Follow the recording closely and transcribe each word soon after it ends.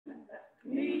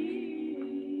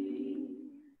me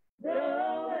the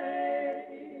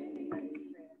way.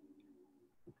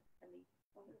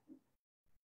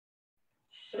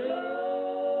 Show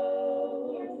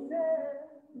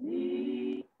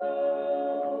me,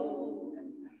 oh,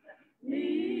 me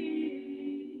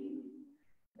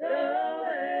the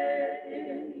way.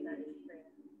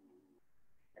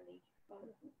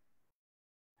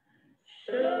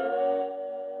 Show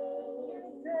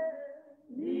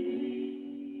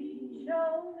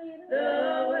me the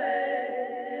way.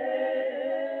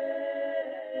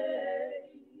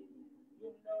 You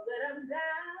know that I'm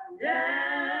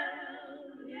down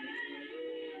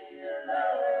here,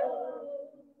 Lord,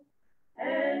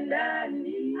 and I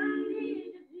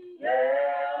need your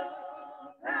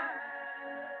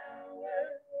power.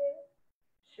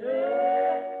 Show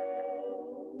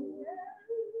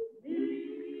me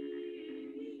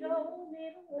the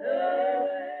way.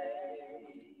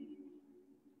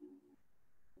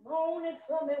 Moan it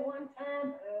for me one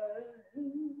time.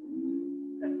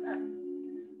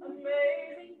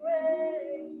 Amazing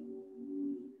grace,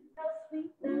 how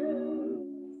sweet the sound.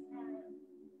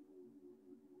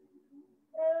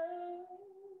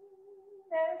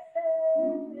 That's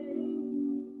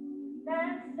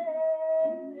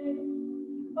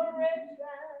a wretch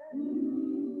like me.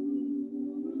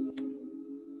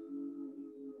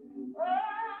 Oh,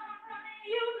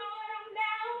 you know I'm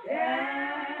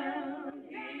down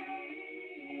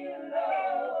here,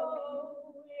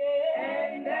 Lord, yeah.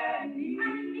 And I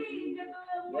need your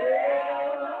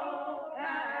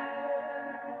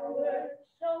power.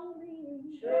 Show me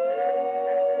the way.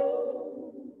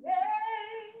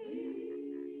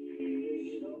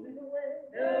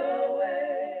 Yeah.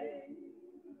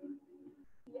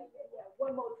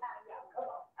 One more time, y'all. Come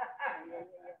on.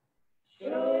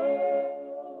 Show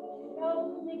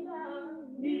me, God.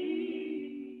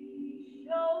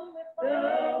 Show me the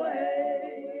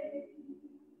way.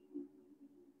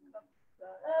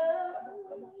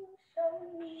 Show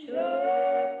me.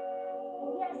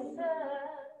 Yes, sir.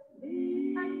 I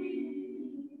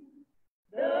need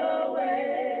the way.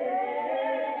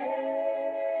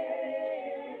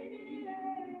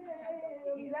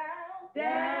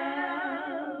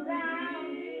 Down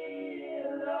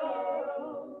here,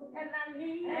 Lord, and I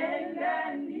need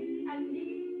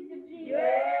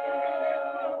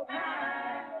your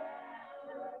power.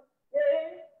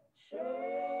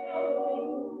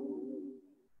 Show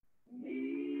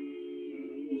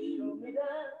me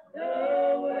the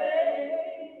way.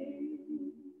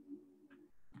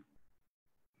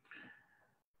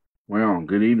 Well,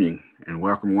 good evening and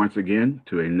welcome once again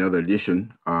to another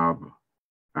edition of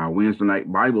our Wednesday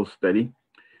night Bible study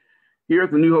here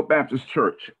at the New Hope Baptist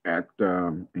Church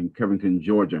in Covington,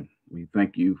 Georgia. We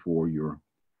thank you for your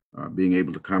being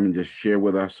able to come and just share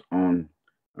with us on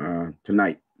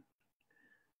tonight.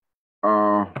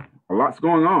 A lot's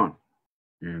going on,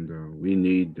 and we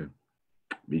need to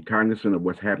be cognizant of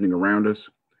what's happening around us.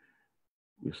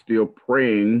 We're still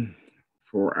praying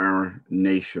for our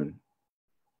nation.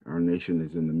 Our nation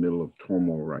is in the middle of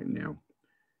turmoil right now,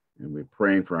 and we're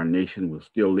praying for our nation. We're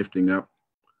still lifting up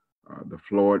the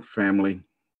Floyd family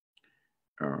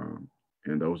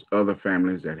and those other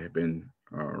families that have been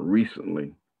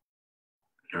recently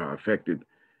affected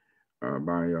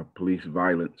by police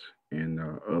violence and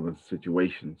other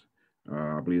situations.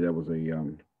 I believe that was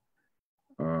a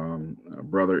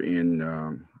brother in,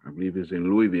 I believe it's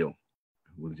in Louisville,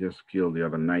 who was just killed the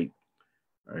other night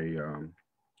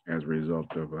as a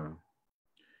result of an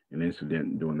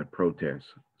incident during the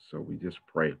protests. So we just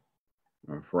pray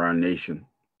for our nation.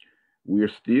 We are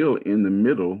still in the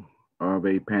middle of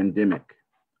a pandemic,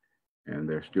 and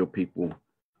there's still people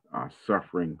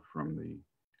suffering from the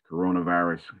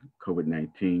coronavirus,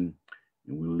 COVID-19, and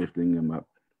we're lifting them up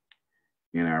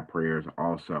in our prayers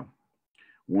also. I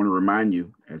want to remind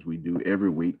you, as we do every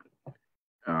week,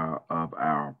 of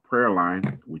our prayer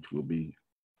line, which will be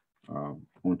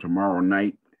on tomorrow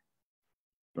night,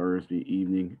 Thursday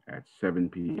evening at 7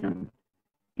 p.m.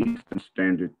 Eastern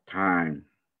Standard Time.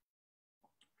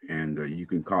 And you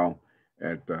can call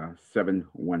at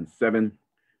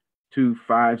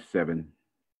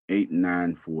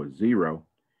 717-257-8940.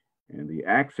 And the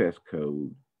access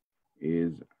code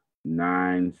is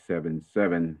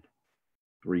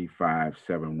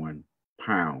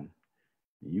 977-3571#.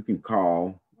 You can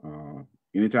call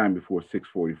anytime before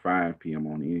 6:45 p.m.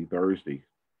 on any Thursday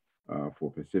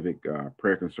for Pacific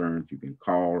prayer concerns. You can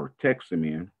call or text them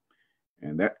in,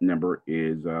 and that number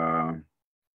is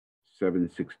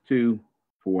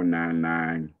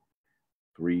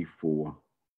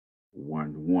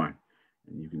 762-499-3411.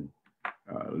 And you can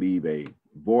leave a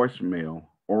voicemail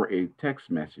or a text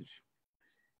message,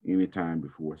 anytime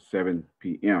before 7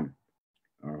 p.m.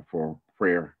 For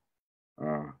prayer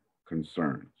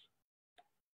concerns.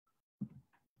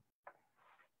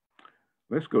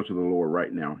 Let's go to the Lord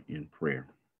right now in prayer.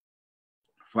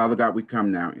 Father God, we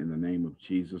come now in the name of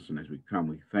Jesus, and as we come,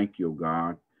 we thank you,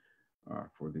 God,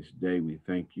 for this day. We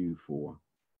thank you for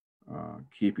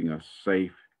keeping us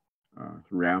safe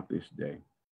throughout this day.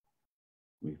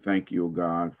 We thank you,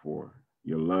 God, for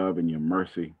your love and your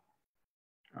mercy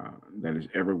that is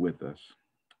ever with us.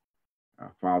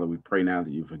 Father, we pray now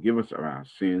that you forgive us of our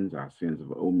sins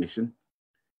of omission,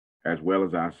 as well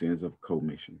as our sins of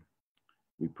commission.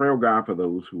 We pray, oh God, for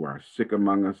those who are sick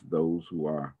among us, those who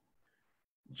are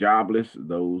jobless,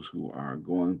 those who are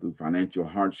going through financial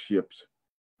hardships.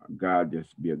 God,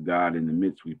 just be a God in the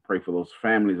midst. We pray for those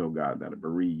families, oh God, that are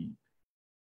bereaved.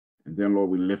 And then,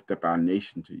 Lord, we lift up our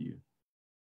nation to you.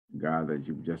 God, that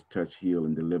you just touch, heal,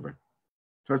 and deliver.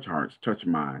 Touch hearts, touch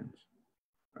minds.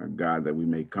 God, that we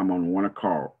may come on one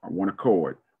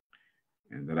accord,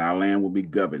 and that our land will be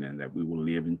governed and that we will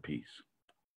live in peace.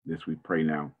 This we pray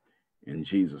now in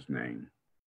Jesus' name.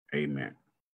 Amen.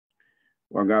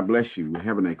 Well, God bless you. We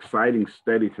have an exciting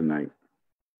study tonight,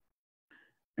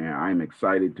 and I'm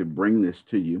excited to bring this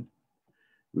to you.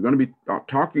 We're going to be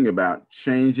talking about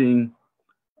changing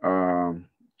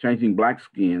black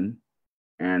skin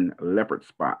and leopard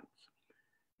spots.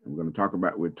 And we're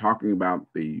talking about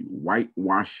the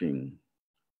whitewashing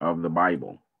of the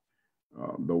Bible,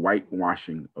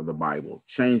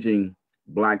 changing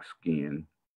black skin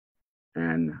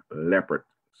and leopard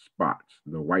spots,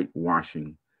 the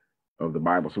whitewashing of the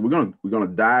Bible. So we're going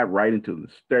to dive right into the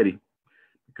study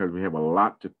because we have a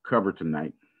lot to cover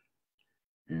tonight,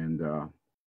 and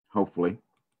hopefully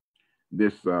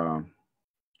this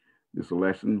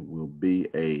lesson will be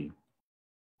a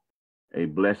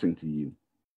blessing to you,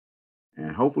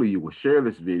 and hopefully you will share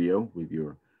this video with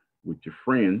your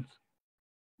friends.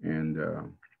 And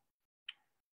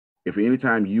if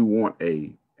anytime you want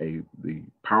the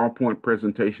PowerPoint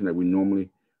presentation that we normally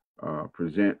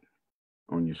present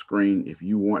on your screen, if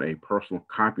you want a personal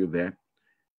copy of that,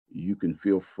 you can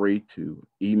feel free to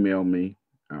email me,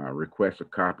 request a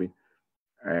copy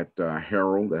at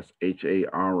Harold, that's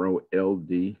HAROLD,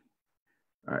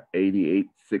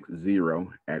 8860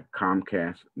 at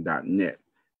Comcast.net.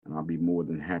 And I'll be more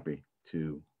than happy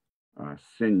to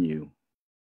send you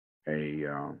a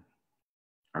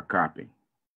copy.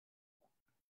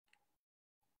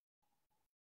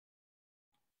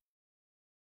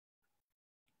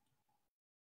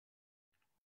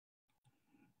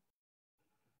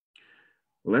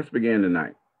 Let's begin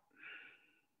tonight.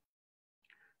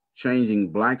 Changing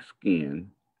black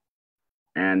skin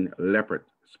and leopard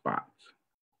spots.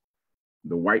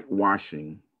 The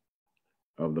whitewashing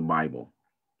of the Bible.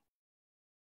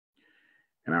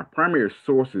 And our primary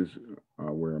sources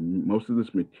where most of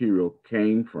this material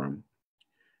came from,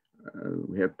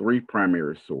 we have three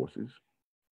primary sources.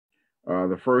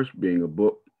 The first being a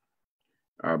book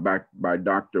by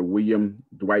Dr. William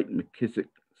Dwight McKissick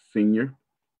Sr.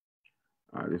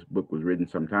 This book was written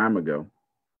some time ago,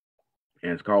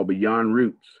 and it's called Beyond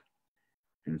Roots: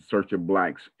 In Search of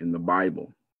Blacks in the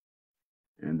Bible.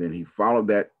 And then he followed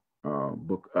that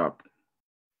book up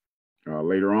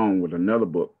later on with another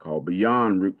book called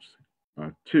Beyond Roots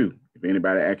 2. If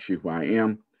anybody asks you who I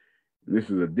am, this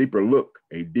is a deeper look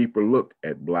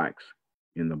at Blacks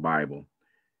in the Bible.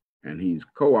 And he's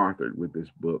co-authored with this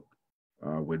book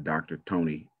with Dr.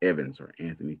 Tony Evans, or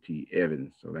Anthony T.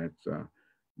 Evans. So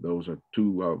those are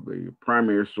two of the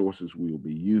primary sources we will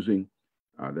be using,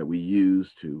 that we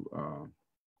use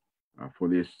for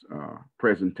this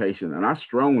presentation. And I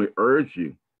strongly urge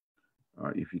you,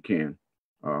 if you can,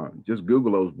 just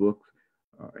Google those books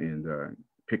and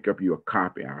pick up you a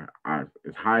copy.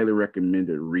 It's highly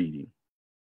recommended reading.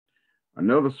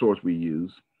 Another source we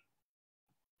use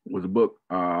was a book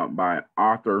by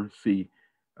Arthur C.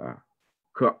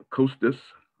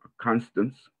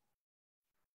 Constance,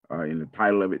 and the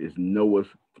title of it is Noah's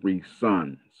Three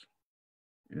Sons.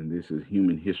 And this is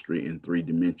Human History in Three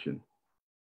Dimensions.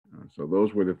 So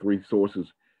those were the three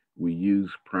sources we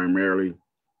used primarily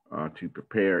to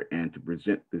prepare and to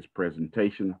present this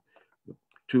presentation. The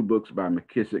two books by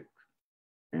McKissick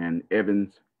and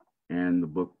Evans, and the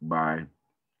book by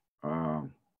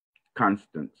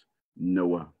Constance,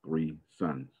 Noah, Three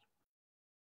Sons.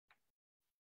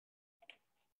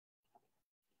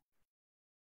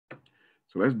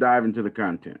 So let's dive into the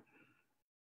content.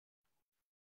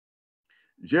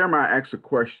 Jeremiah asks a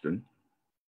question,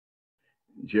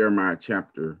 Jeremiah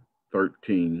chapter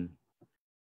 13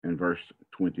 and verse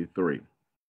 23.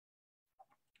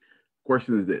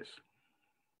 Question is this: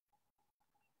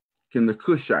 Can the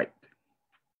Cushite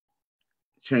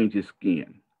change his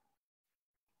skin,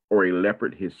 or a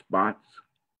leopard his spots?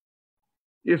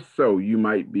 If so, you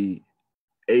might be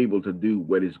able to do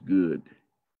what is good,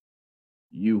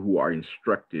 you who are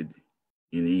instructed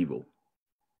in evil.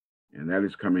 And that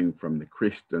is coming from the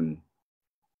Christian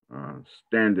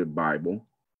Standard Bible,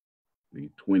 the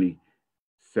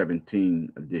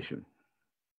 2017 edition.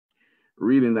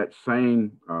 Reading that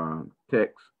same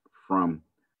text from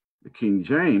the King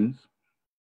James,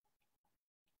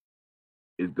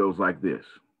 it goes like this.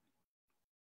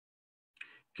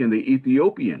 Can the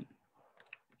Ethiopian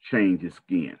change his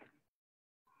skin,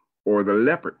 or the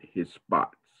leopard his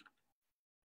spots?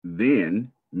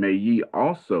 Then may ye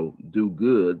also do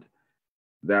good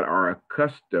that are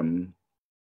accustomed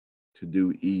to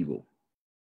do evil.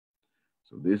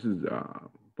 So this is,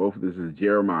 both of this is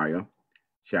Jeremiah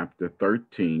chapter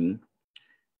 13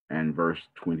 and verse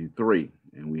 23.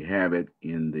 And we have it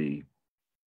in the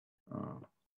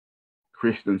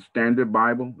Christian Standard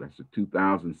Bible, that's the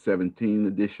 2017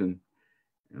 edition,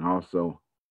 and also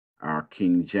our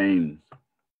King James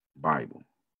Bible.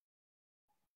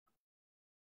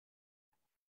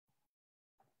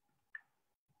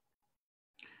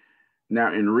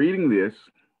 Now, in reading this,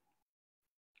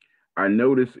 I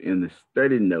notice in the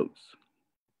study notes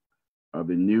of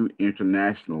the New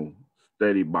International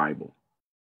Study Bible,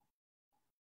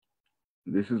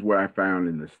 this is what I found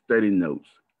in the study notes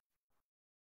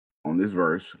on this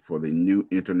verse for the New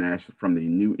International, from the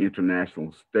New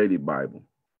International Study Bible.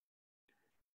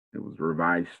 It was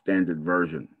Revised Standard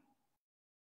Version.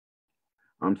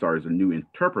 I'm sorry, it's the New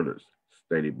Interpreter's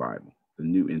Study Bible, the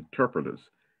New Interpreter's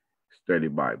Study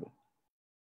Bible.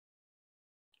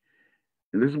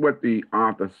 And this is what the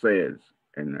author says,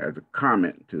 and as a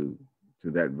comment to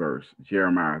that verse,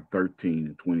 Jeremiah 13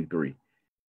 and 23.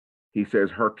 He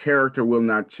says, her character will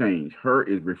not change. Her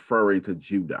is referring to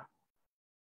Judah.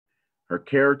 Her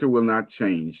character will not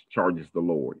change, charges the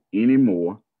Lord, any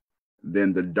more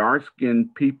than the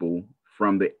dark-skinned people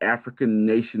from the African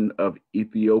nation of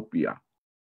Ethiopia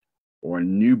or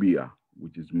Nubia,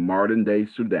 which is modern-day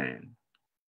Sudan,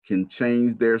 can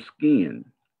change their skin,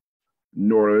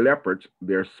 nor leopards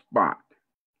their spot.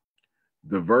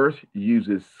 The verse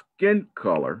uses skin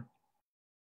color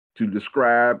to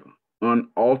describe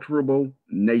unalterable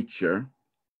nature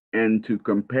and to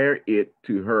compare it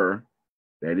to her,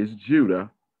 that is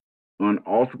Judah,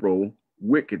 unalterable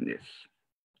wickedness.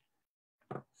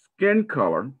 Skin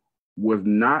color was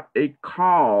not a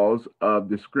cause of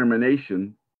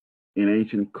discrimination in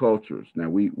ancient cultures. Now,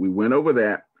 we went over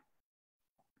that.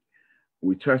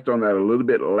 We touched on that a little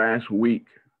bit last week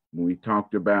when we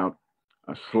talked about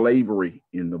slavery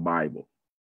in the Bible.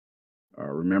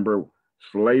 Remember,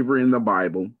 slavery in the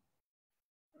Bible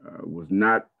was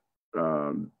not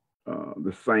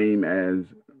the same as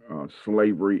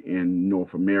slavery in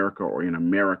North America or in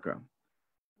America.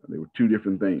 They were two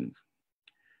different things.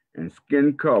 And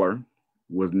skin color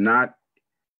was not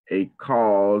a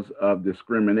cause of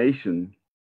discrimination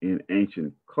in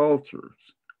ancient cultures.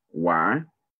 Why?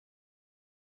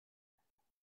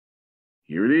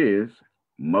 Here it is.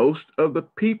 Most of the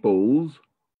peoples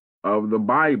of the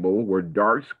Bible were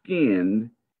dark-skinned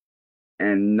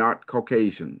and not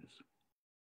Caucasians.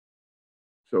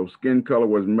 So skin color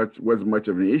wasn't much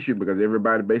of an issue because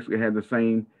everybody basically had the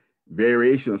same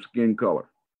variation of skin color.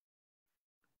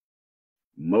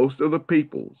 Most of the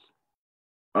peoples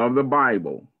of the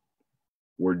Bible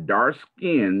were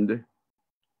dark-skinned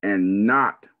and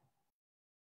not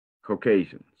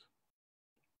Caucasians.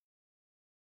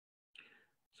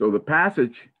 So the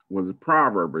passage was a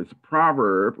proverb. It's a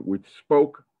proverb which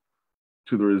spoke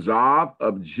to the resolve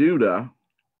of Judah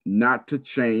not to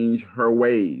change her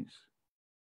ways,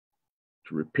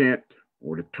 to repent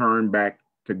or to turn back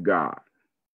to God.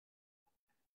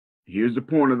 Here's the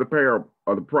point of the parable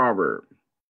of the proverb.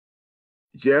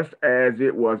 Just as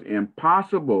it was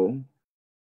impossible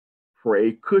for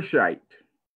a Cushite,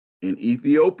 an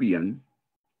Ethiopian,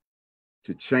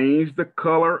 to change the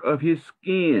color of his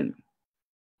skin,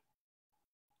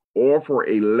 or for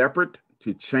a leopard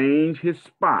to change his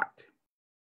spot,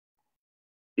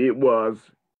 it was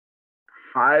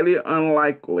highly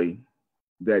unlikely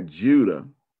that Judah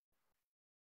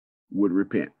would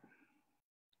repent.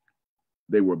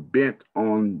 They were bent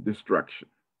on destruction.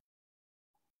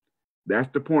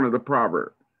 That's the point of the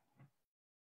proverb.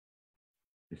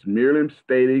 It's merely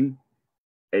stating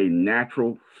a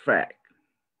natural fact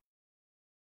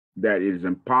that it is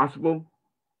impossible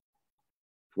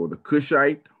for the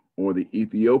Cushite or the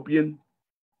Ethiopian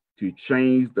to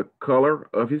change the color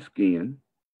of his skin,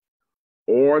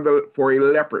 or for a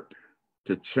leopard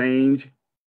to change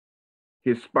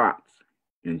his spots.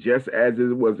 And just as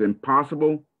it was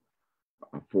impossible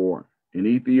for an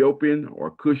Ethiopian or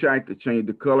a Cushite to change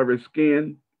the color of his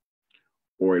skin,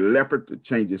 or a leopard to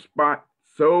change his spot,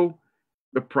 so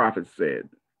the prophet said,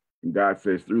 and God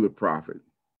says through the prophet,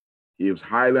 it was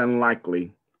highly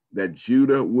unlikely that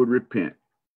Judah would repent,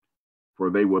 for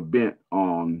they were bent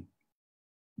on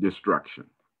destruction.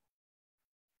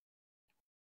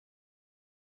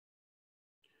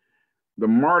 The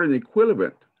modern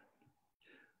equivalent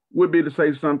would be to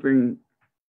say something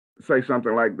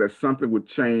like that something would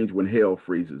change when hell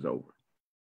freezes over.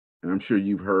 And I'm sure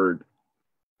you've heard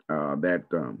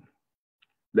that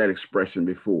expression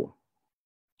before.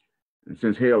 And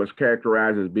since hell is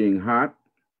characterized as being hot,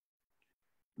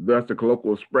 thus the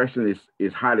colloquial expression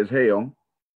is hot as hell.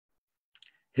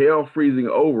 Hell freezing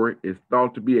over is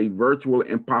thought to be a virtual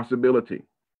impossibility.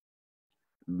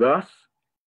 Thus,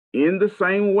 in the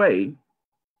same way,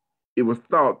 it was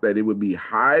thought that it would be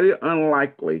highly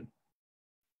unlikely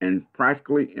and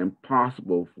practically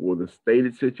impossible for the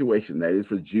stated situation, that is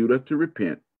for Judah to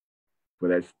repent, for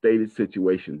that stated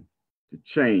situation to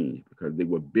change, because they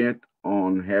were bent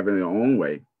on having their own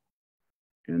way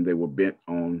and they were bent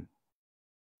on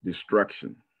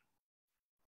destruction.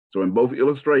 So in both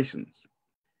illustrations,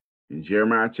 in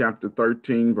Jeremiah chapter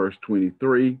 13, verse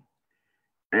 23,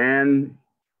 and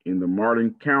in the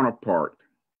modern counterpart,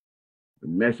 the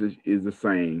message is the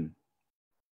same,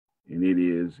 and it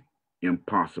is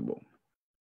impossible.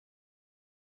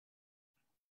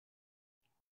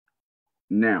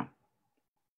 Now,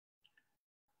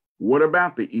 what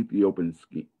about the Ethiopian's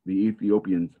skin?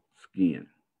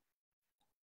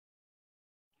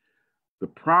 The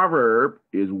proverb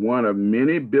is one of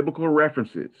many biblical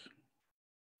references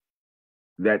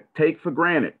that take for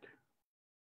granted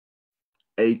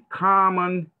a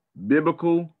common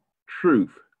biblical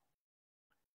truth.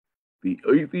 The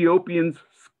Ethiopian's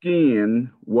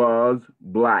skin was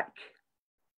black.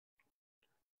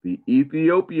 The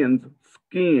Ethiopian's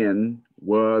skin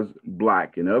was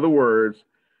black. In other words,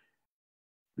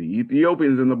 the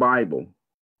Ethiopians in the Bible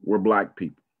were black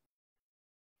people.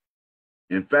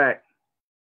 In fact,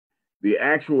 the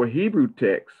actual Hebrew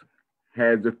text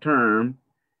has a term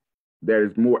that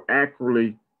is more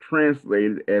accurately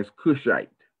translated as Cushite.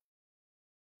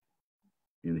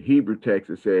 In the Hebrew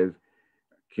text, it says,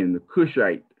 can the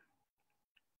Cushite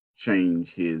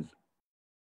change his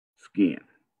skin?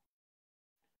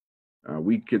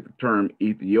 We get the term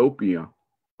Ethiopia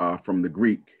from the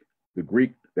Greek.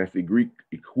 That's the Greek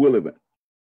equivalent.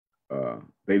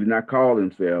 They did not call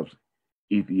themselves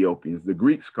Ethiopians. The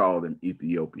Greeks called them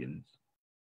Ethiopians.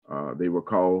 They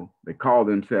called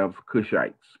themselves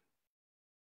Cushites.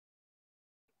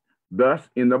 Thus,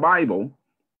 in the Bible,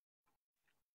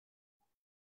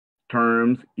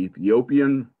 terms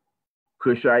Ethiopian,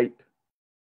 Cushite,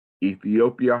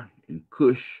 Ethiopia, and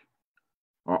Cush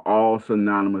are all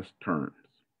synonymous terms.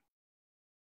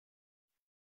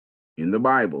 In the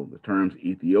Bible, the terms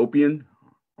Ethiopian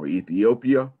or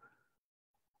Ethiopia,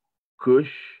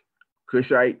 Cush,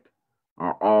 Cushite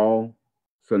are all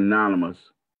synonymous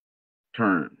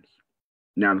terms.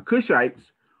 Now, the Cushites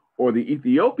or the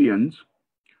Ethiopians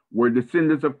were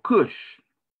descendants of Cush,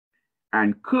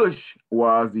 and Cush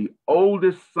was the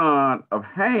oldest son of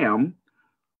Ham,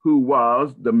 who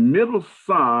was the middle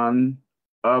son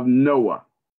of Noah.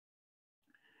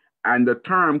 And the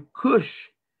term Cush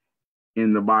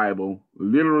in the Bible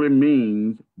literally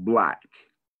means black.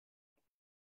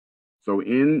 So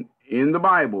in the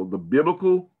Bible, the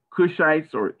biblical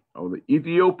Cushites or the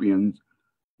Ethiopians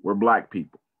were black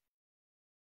people.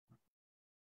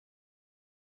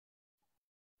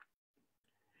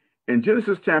 In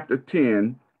Genesis chapter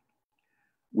 10,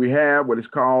 we have what is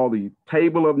called the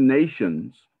Table of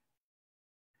Nations,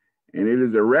 and it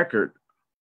is a record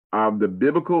of the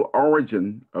biblical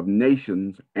origin of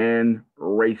nations and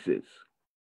races.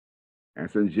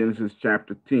 That's in Genesis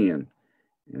chapter 10,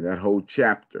 and that whole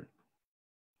chapter.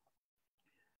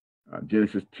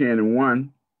 Genesis 10 and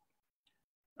 1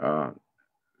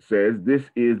 says, this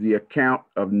is the account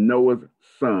of Noah's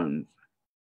sons,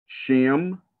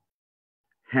 Shem,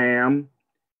 Ham,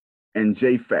 and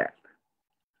Japheth.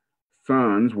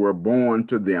 Sons were born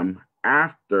to them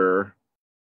after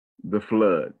the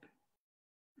flood.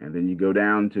 And then you go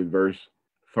down to verse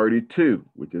 32,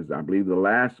 which is, I believe, the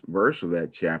last verse of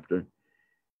that chapter.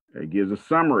 It gives a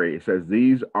summary. It says,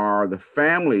 these are the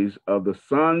families of the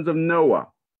sons of Noah,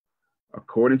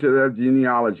 according to their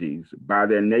genealogies, by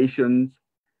their nations,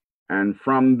 and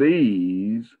from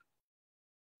these,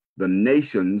 the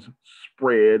nations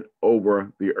spread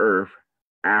over the earth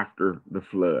after the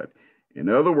flood. In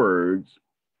other words,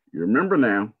 you remember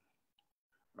now,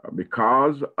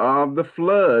 Because of the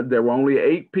flood, there were only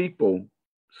 8 people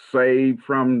saved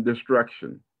from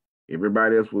destruction.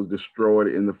 Everybody else was destroyed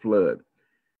in the flood.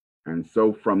 And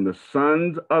so from the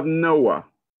sons of Noah,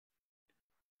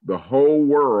 the whole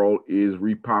world is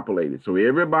repopulated. So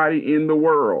everybody in the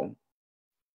world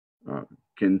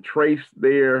can trace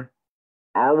their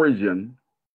origin.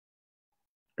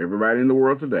 Everybody in the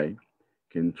world today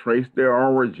can trace their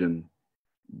origin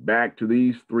back to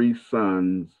these 3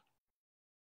 sons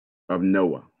of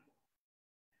Noah.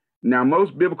 Now,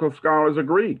 most biblical scholars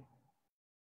agree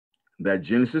that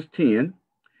Genesis 10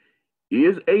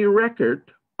 is a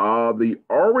record of the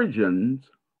origins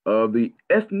of the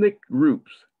ethnic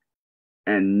groups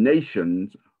and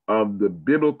nations of the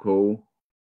biblical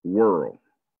world.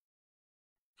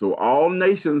 So all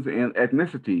nations and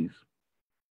ethnicities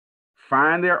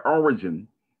find their origin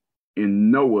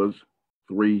in Noah's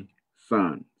 3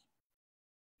 sons,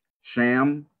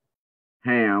 Shem,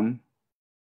 Ham,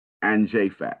 and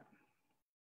Japheth.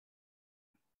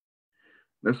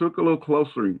 Let's look a little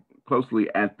closely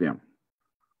at them.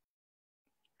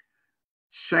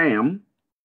 Shem,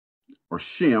 or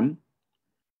Shem,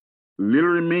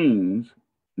 literally means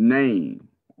name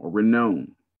or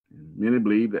renown. Many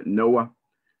believe that Noah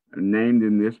named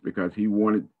him this because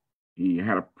he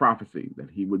had a prophecy that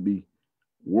he would be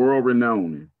world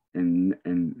renowned and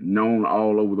known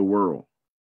all over the world.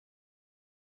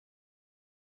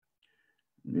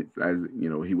 It's, as you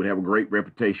know, he would have a great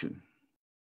reputation.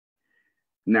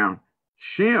 Now,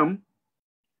 Shem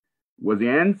was the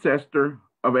ancestor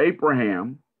of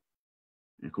Abraham.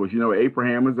 And of course, you know,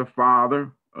 Abraham is the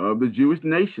father of the Jewish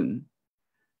nation.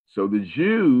 So the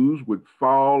Jews would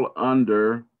fall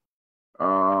under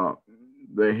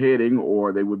the heading,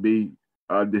 or they would be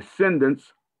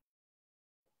descendants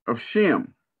of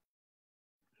Shem.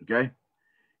 Okay?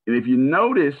 And if you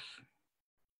notice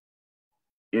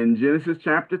in Genesis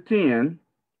chapter 10,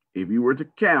 if you were to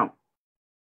count,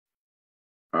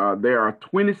 there are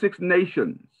 26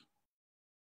 nations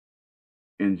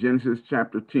in Genesis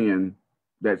chapter 10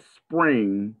 that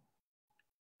spring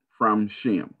from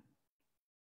Shem.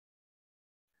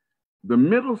 The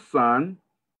middle son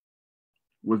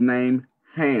was named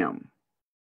Ham.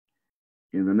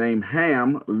 And the name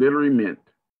Ham literally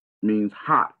means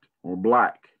hot or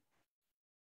black.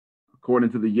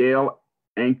 According to the Yale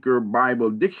Anchor Bible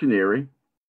Dictionary,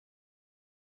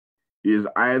 is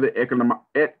either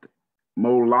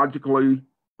etymologically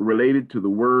related to the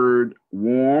word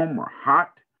warm or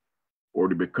hot, or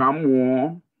to become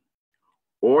warm,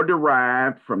 or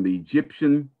derived from the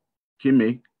Egyptian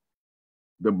Kimi,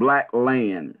 the Black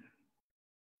Land,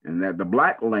 and that the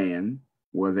Black Land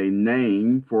was a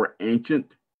name for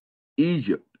ancient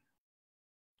Egypt.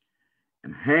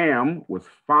 And Ham was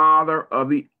father of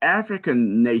the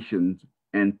African nations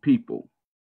and people.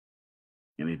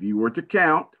 And if you were to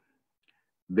count,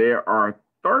 there are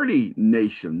 30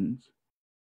 nations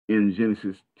in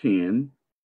Genesis 10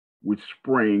 which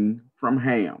spring from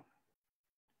Ham.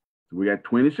 So we got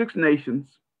 26 nations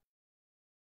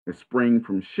that spring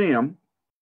from Shem,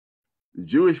 the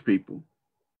Jewish people.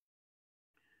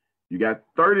 You got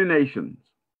 30 nations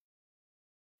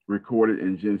recorded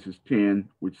in Genesis 10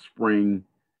 which spring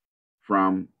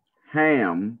from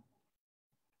Ham,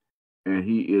 and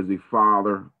he is the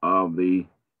father of the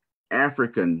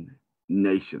African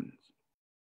nations.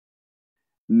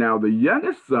 Now, the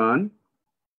youngest son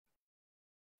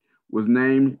was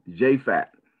named Japheth.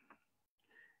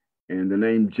 And the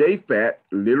name Japheth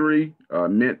literally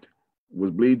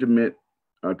was believed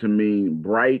to mean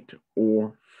bright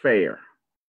or fair.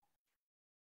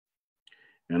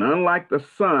 And unlike the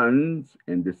sons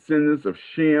and descendants of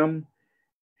Shem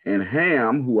and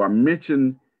Ham, who are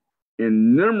mentioned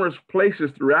in numerous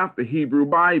places throughout the Hebrew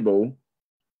Bible,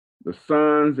 the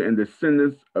sons and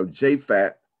descendants of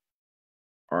Japheth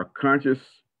are conscious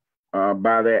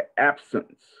by their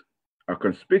absence, or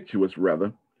conspicuous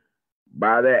rather,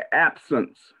 by their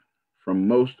absence from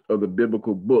most of the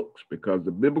biblical books, because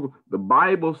the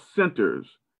Bible centers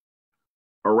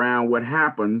around what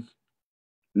happens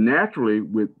naturally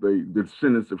with the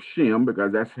descendants of Shem,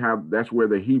 because that's where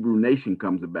the Hebrew nation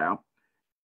comes about,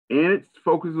 and it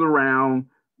focuses around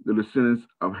the descendants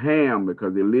of Ham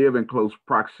because they live in close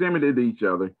proximity to each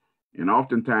other, and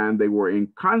oftentimes they were in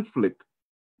conflict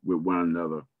with one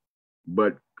another.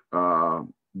 But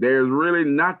there's really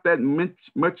not that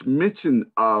much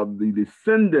mention of the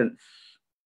descendants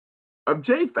of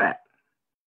Japheth.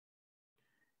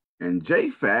 And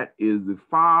Japheth is the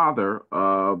father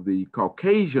of the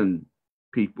Caucasian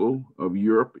people of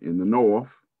Europe in the north.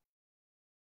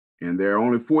 And there are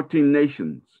only 14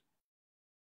 nations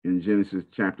in Genesis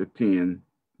chapter 10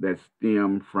 that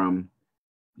stem from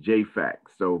Japheth.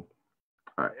 So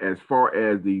as far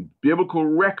as the biblical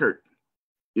record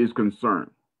is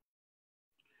concerned,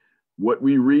 what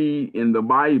we read in the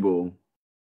Bible,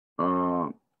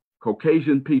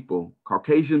 Caucasian people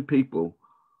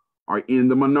are in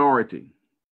the minority.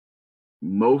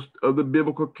 Most of the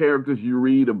biblical characters you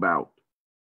read about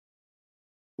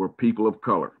were people of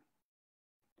color.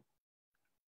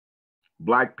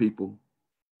 Black people,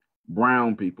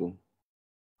 brown people,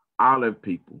 olive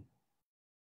people,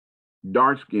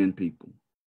 dark-skinned people,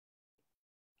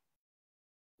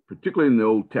 particularly in the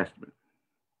Old Testament.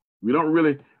 We don't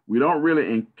really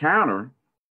encounter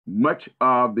much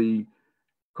of the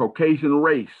Caucasian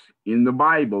race in the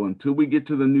Bible until we get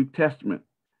to the New Testament,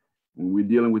 when we're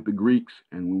dealing with the Greeks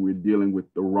and when we're dealing with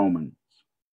the Romans.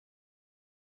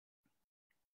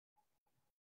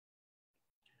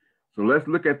 So let's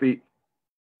look at the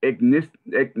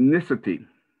ethnicity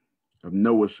of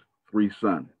Noah's 3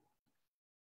 sons.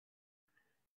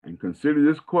 And consider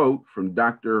this quote from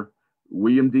Dr.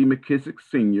 William D. McKissick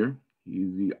Sr.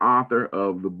 He's the author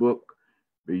of the book,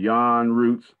 Beyond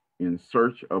Roots in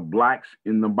Search of Blacks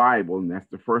in the Bible, and that's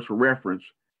the first reference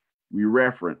we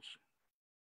reference.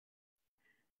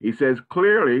 He says,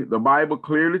 clearly, the Bible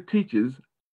clearly teaches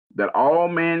that all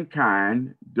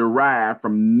mankind derived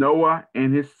from Noah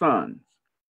and his sons.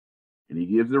 And he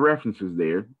gives the references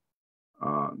there.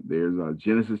 There's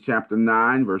Genesis chapter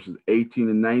 9, verses 18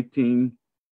 and 19,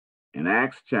 and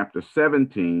Acts chapter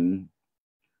 17,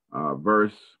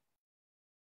 verse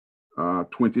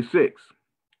 26.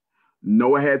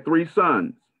 Noah had 3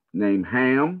 sons named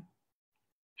Ham,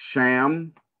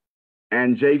 Shem,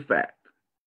 and Japheth.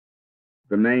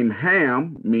 The name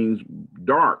Ham means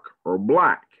dark or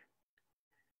black.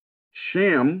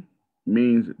 Shem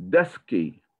means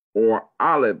dusky or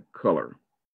olive color.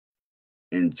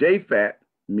 And Japheth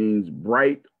means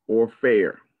bright or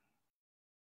fair.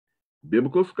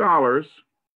 Biblical scholars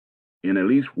and at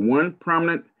least one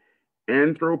prominent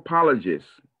anthropologist,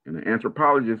 and an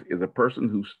anthropologist is a person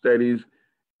who studies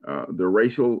the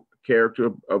racial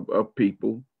character of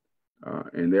people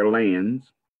and their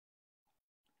lands.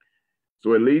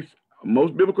 So at least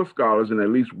most biblical scholars and at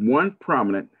least one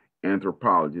prominent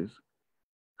anthropologist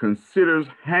considers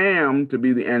Ham to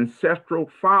be the ancestral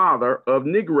father of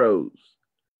Negroes,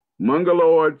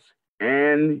 Mongoloids,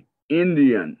 and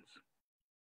Indians.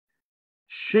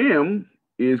 Shem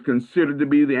is considered to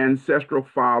be the ancestral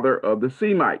father of the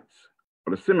Semites,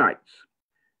 or the Semites.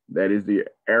 That is the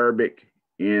Arabic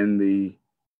and the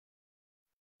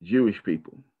Jewish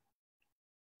people.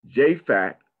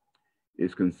 Japheth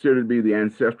is considered to be the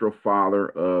ancestral father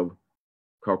of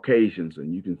Caucasians,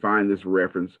 and you can find this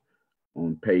reference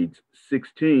on page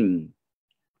 16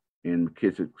 in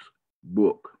McKissick's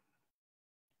book.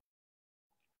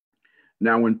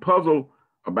 Now, when puzzled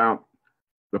about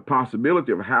the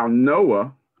possibility of how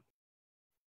Noah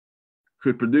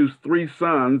could produce 3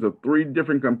 sons of 3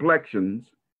 different complexions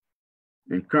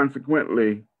and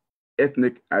consequently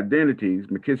ethnic identities,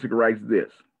 McKissick writes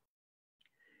this.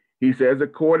 He says,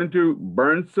 according to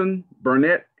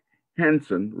Burnett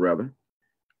Hansen,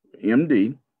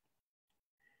 MD,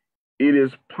 it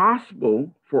is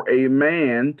possible for a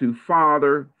man to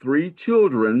father 3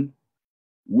 children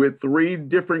with 3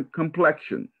 different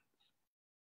complexions,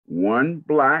 one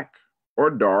black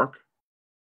or dark,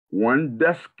 one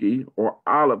dusky or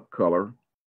olive color,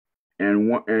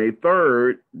 and a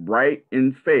third bright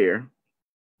and fair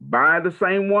by the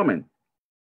same woman.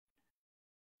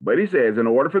 But he says, in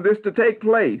order for this to take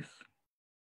place,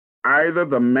 either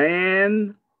the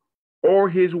man or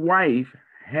his wife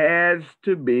has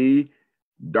to be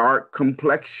dark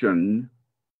complexion,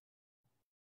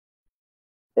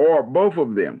 or both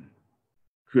of them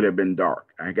could have been dark.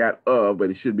 I got but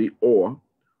it should be or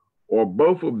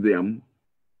both of them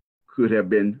could have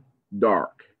been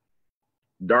dark.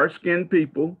 Dark-skinned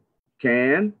people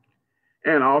can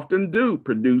and often do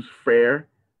produce fair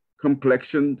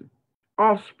complexioned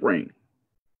offspring.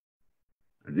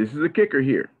 This is a kicker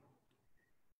here.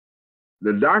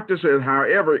 The doctor says,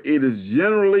 however, it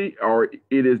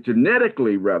is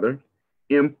genetically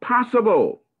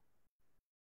impossible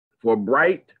for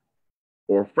bright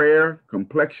or fair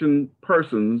complexioned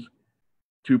persons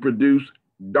to produce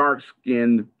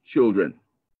dark-skinned children.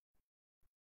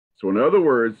 So in other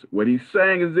words, what he's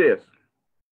saying is this.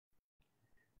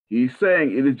 He's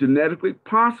saying it is genetically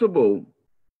possible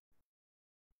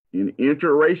in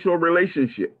interracial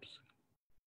relationships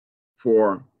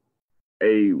for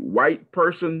a white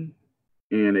person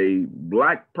and a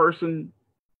black person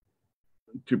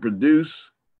to produce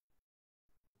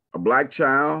a black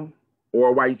child or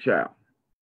a white child.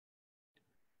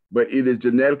 but it is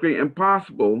genetically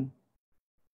impossible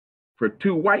for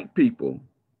two white people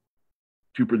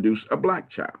to produce a black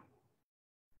child.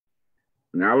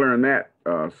 And I learned that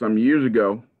some years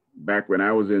ago, back when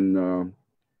I was in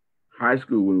high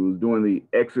school, when we was doing the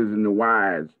X's and the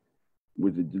Y's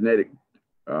with the genetic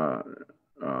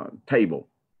table.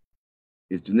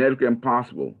 It's genetically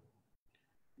impossible.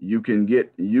 You can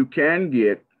get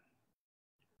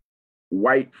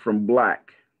white from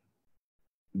black,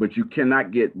 but you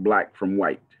cannot get black from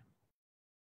white.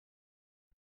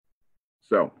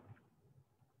 So,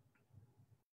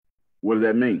 what does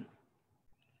that mean?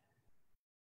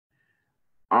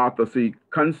 Arthur C.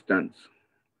 Constance,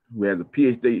 who had a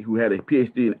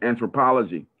PhD in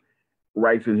anthropology,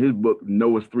 writes in his book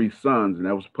Noah's Three Sons, and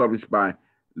that was published by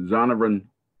Zondervan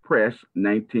Press,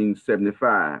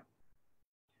 1975.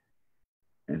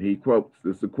 And he quotes,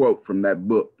 this is a quote from that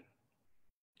book.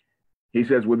 He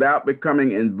says, without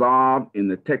becoming involved in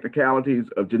the technicalities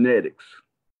of genetics,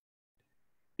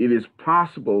 it is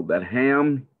possible that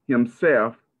Ham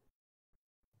himself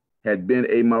had been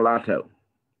a mulatto.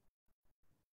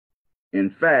 In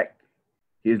fact,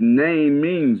 his name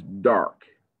means dark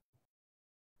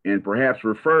and perhaps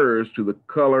refers to the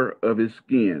color of his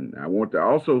skin. I want to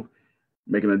also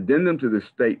make an addendum to this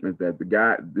statement that the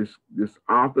guy, this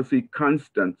Arthur C.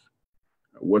 Constance,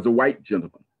 was a white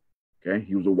gentleman. Okay,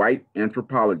 he was a white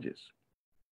anthropologist.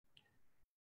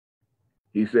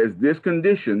 He says this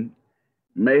condition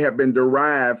may have been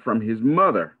derived from his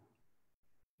mother,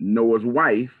 Noah's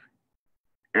wife,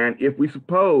 and if we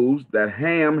suppose that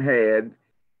Ham had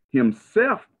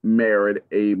himself married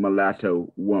a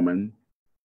mulatto woman,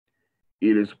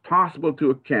 it is possible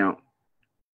to account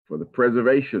for the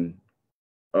preservation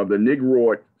of the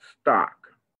Negroid stock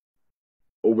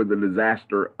over the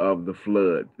disaster of the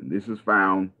flood. And this is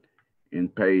found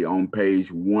on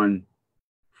page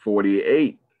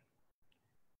 148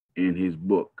 in his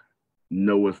book,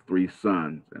 Noah's Three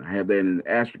Sons. And I have that in the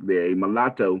asterisk there. A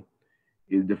mulatto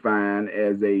is defined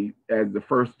as the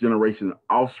first generation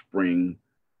offspring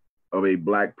of a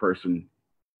black person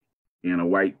and a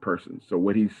white person. So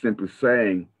what he's simply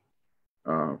saying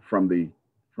from the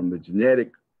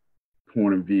genetic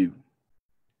point of view,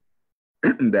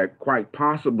 that quite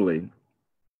possibly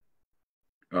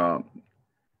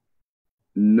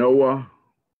Noah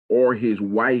or his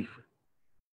wife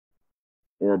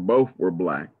or both were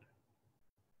black,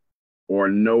 or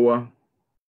Noah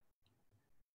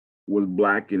was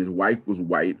black and his wife was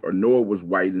white, or Noah was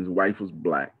white and his wife was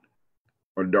black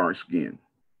or dark skinned.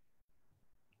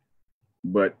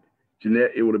 But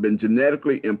it would have been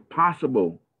genetically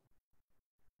impossible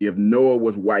if Noah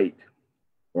was white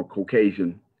or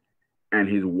Caucasian and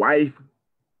his wife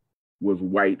was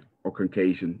white or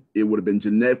Caucasian. It would have been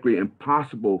genetically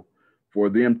impossible for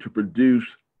them to produce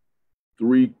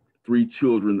three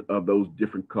children of those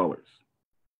different colors.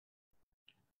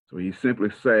 So he's simply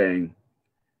saying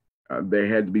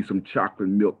there had to be some chocolate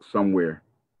milk somewhere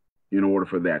in order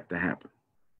for that to happen.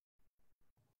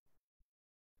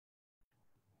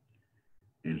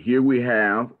 And here we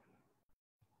have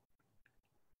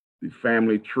the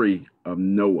family tree of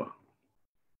Noah.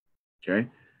 Okay,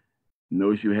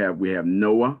 notice we have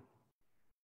Noah,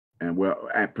 and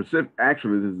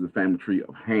actually this is the family tree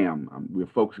of Ham. We're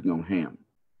focusing on Ham.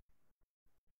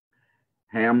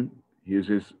 Ham, here's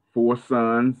his four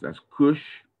sons. That's Cush,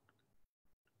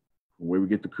 where we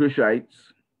get the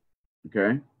Cushites.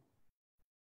 Okay,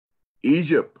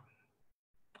 Egypt,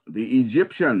 the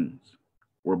Egyptians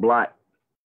were black.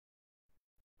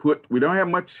 We don't have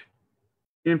much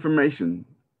information.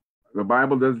 The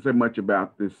Bible doesn't say much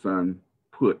about this son,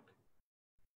 Put,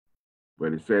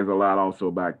 but it says a lot also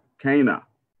about Cana.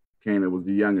 Cana was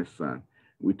the youngest son.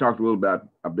 We talked a little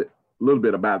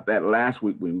bit about that last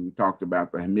week when we talked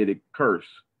about the Hamitic curse,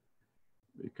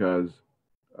 because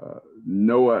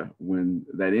Noah, when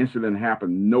that incident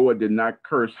happened, Noah did not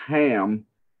curse Ham,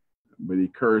 but he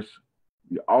cursed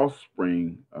the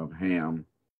offspring of Ham,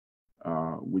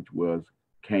 which was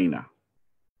Cana.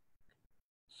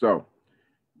 So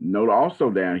note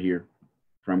also down here,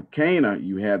 from Cana,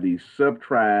 you have these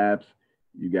sub-tribes.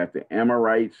 You got the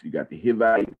Amorites, you got the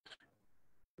Hivites,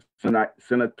 the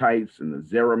Senatites, and the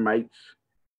Zeramites,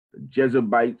 the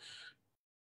Jezebites,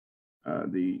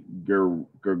 the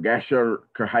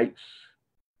Girgashites,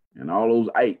 and all those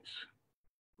ites,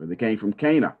 but they came from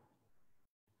Cana.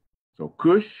 So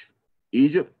Cush,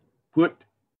 Egypt, Put,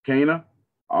 Cana,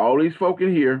 all these folk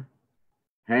in here,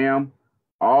 Ham,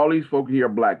 all these folk in here are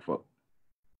black folk.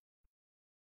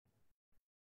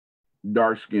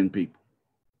 Dark-skinned people.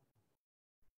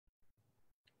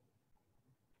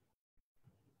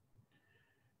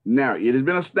 Now, it has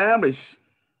been established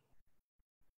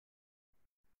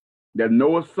that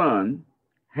Noah's son,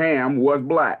 Ham, was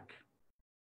black.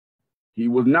 He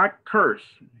was not cursed.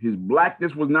 His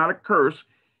blackness was not a curse.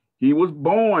 He was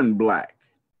born black.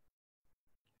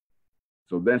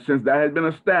 So then, since that has been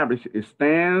established, it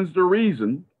stands to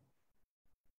reason,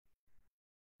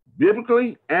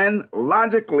 biblically and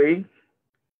logically,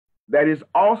 that his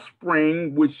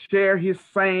offspring would share his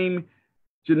same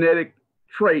genetic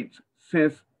traits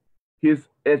since his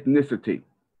ethnicity.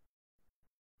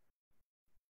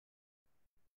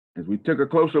 As we take a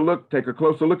closer look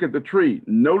at the tree,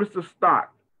 notice the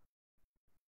stock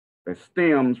that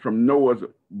stems from Noah's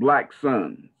black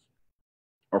sons,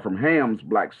 or from Ham's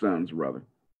black sons, rather.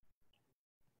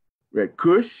 We had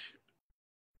Cush,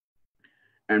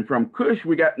 and from Cush,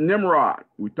 we got Nimrod.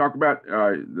 We talk about,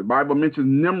 the Bible mentions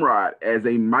Nimrod as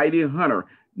a mighty hunter.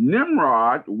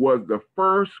 Nimrod was the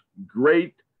first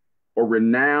great or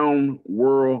renowned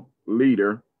world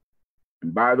leader.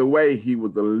 And by the way, he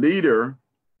was the leader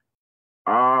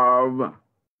of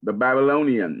the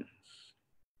Babylonians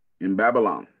in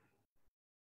Babylon.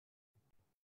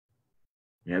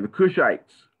 You have the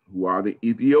Cushites, who are the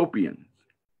Ethiopians.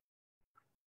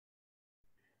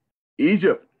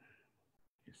 Egypt,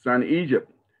 his son Egypt.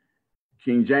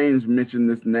 King James mentioned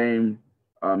this name,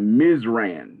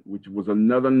 Mizran, which was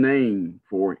another name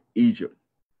for Egypt.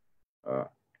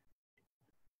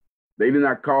 They did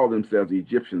not call themselves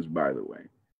Egyptians, by the way.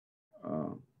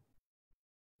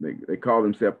 They call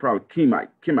themselves probably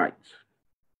Kemites.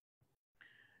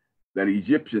 That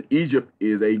Egypt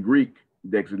is a Greek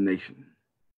designation.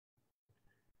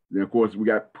 Then, of course, we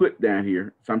got Put down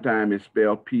here. Sometimes it's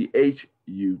spelled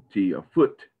P-H-U-T, a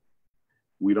foot.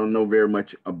 We don't know very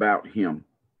much about him.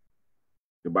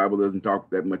 The Bible doesn't talk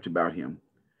that much about him.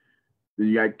 Then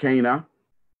you got Cana,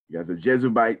 you got the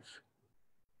Jebusites,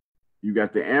 you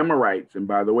got the Amorites. And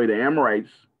by the way, the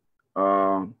Amorites,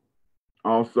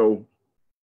 also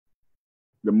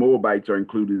the Moabites are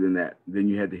included in that. Then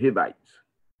you had the Hivites.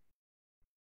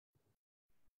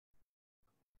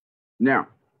 Now,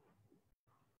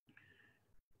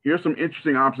 here's some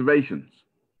interesting observations.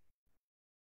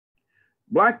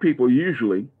 Black people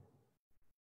usually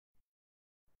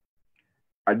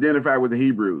identify with the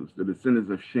Hebrews, the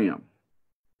descendants of Shem.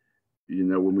 You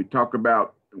know, when we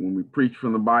preach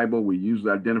from the Bible, we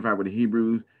usually identify with the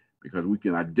Hebrews because we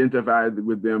can identify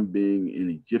with them being in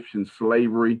Egyptian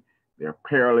slavery. There are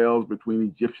parallels between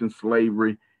Egyptian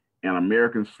slavery and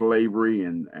American slavery,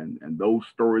 and those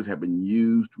stories have been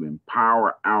used to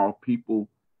empower our people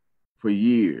for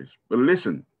years. But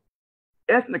listen,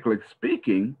 ethnically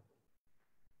speaking,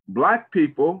 Black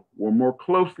people were more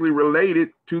closely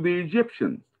related to the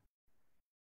Egyptians,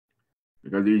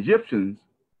 because the Egyptians,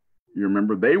 you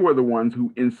remember, they were the ones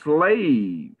who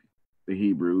enslaved the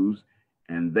Hebrews,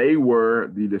 and they were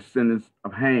the descendants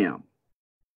of Ham.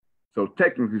 So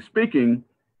technically speaking,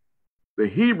 the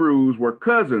Hebrews were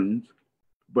cousins,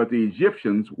 but the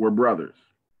Egyptians were brothers.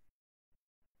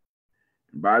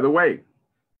 And by the way,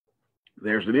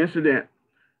 there's an incident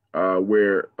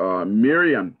where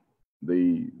Miriam,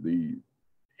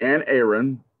 and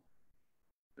Aaron,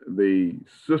 the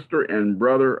sister and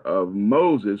brother of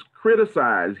Moses,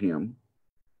 criticized him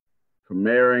for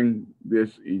marrying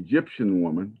this Egyptian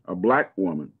woman, a Black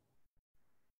woman.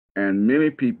 And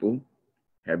many people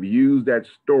have used that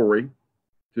story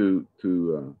of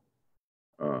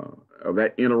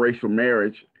that interracial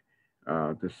marriage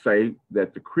to say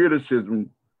that the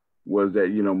criticism was that,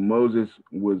 you know, Moses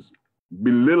was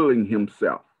belittling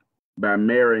himself by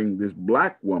marrying this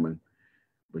Black woman.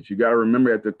 But you got to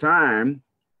remember, at the time,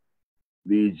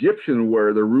 the Egyptians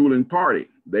were the ruling party.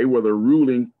 They were the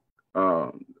ruling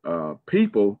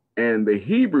people, and the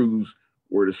Hebrews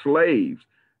were the slaves.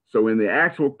 So in the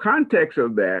actual context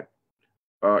of that,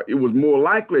 it was more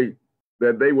likely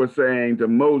that they were saying to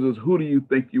Moses, "Who do you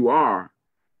think you are?"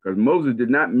 Because Moses did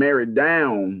not marry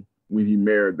down when he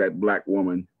married that Black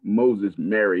woman. Moses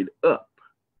married up.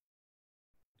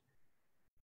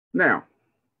 Now,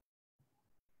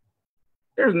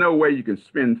 there's no way you can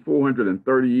spend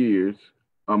 430 years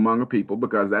among a people,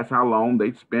 because that's how long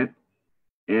they spent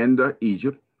in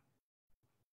Egypt.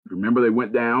 Remember, they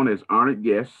went down as honored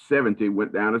guests. 70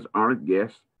 went down as honored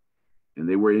guests, and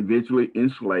they were eventually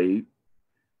enslaved.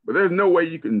 But there's no way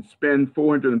you can spend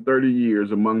 430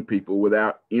 years among people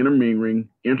without intermingling,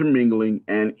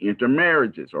 and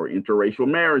intermarriages or interracial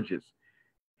marriages.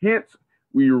 Hence,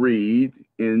 we read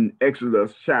in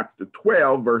Exodus chapter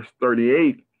 12, verse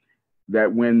 38,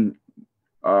 that when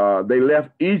they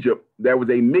left Egypt, there was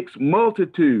a mixed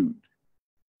multitude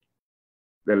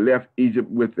that left Egypt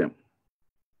with them.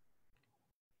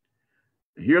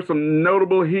 Here's some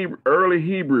notable early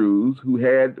Hebrews who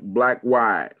had black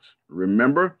wives.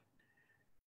 Remember,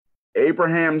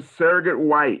 Abraham's surrogate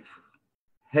wife,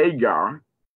 Hagar,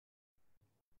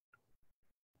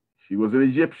 she was an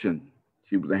Egyptian.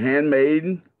 She was a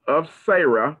handmaiden of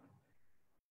Sarah.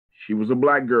 She was a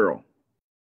black girl.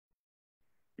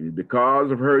 And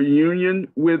because of her union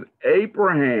with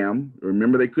Abraham,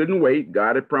 remember they couldn't wait.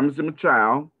 God had promised him a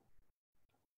child.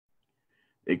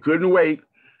 They couldn't wait.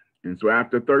 And so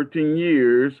after 13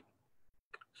 years,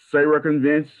 Sarah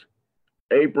convinced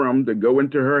Abram to go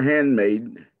into her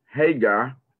handmaid,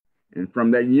 Hagar. And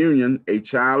from that union, a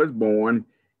child is born.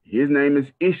 His name is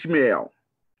Ishmael.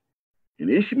 And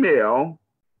Ishmael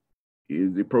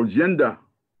is the progenitor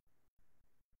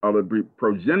of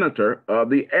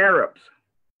the Arabs.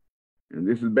 And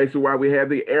this is basically why we have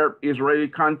the Arab-Israeli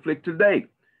conflict today,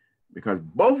 because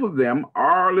both of them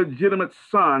are legitimate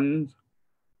sons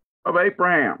of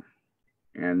Abraham.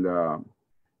 And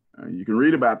you can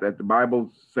read about that. The Bible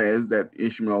says that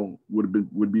Ishmael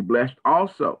would be blessed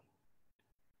also.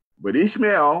 But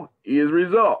Ishmael is a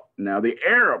result. Now the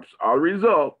Arabs are a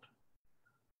result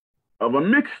of a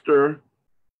mixture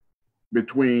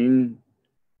between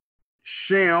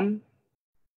Shem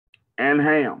and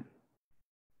Ham.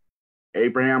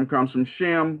 Abraham comes from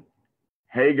Shem.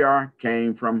 Hagar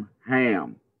came from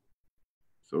Ham.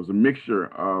 So it's a mixture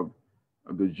of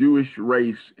the Jewish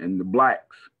race and the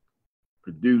blacks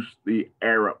produced the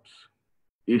Arabs,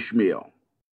 Ishmael.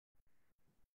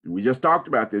 And we just talked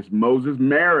about this. Moses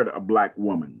married a black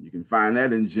woman. You can find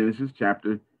that in Genesis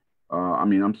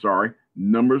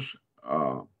Numbers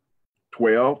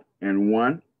 12 and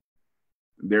 1.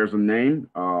 There's a name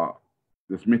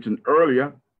that's mentioned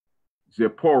earlier,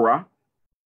 Zipporah,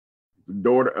 the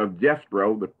daughter of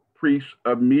Jethro, the priest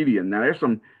of Midian. Now, there's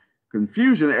some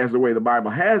confusion as to the way the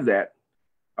Bible has that,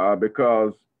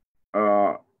 because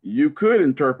you could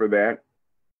interpret that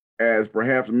as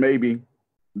perhaps maybe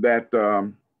that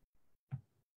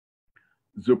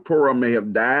Zipporah may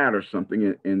have died or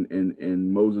something,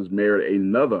 and Moses married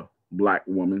another black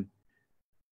woman.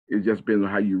 It just depends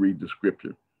on how you read the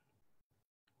scripture.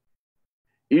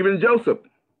 Even Joseph,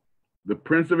 the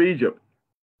prince of Egypt,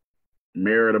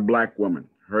 married a black woman.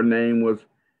 Her name was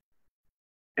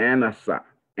Asna.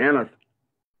 And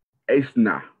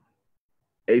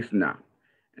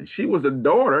she was the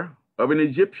daughter of an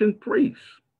Egyptian priest.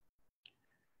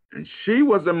 And she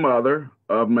was the mother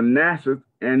of Manasseh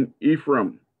and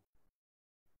Ephraim.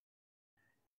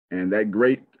 And that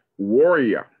great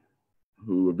warrior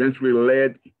who eventually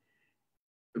led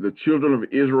the children of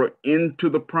Israel into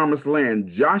the promised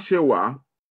land, Joshua,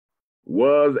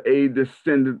 was a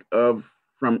descendant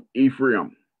from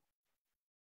Ephraim.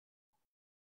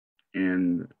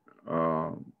 And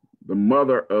the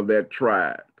mother of that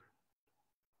tribe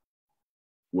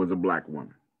was a black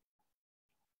woman.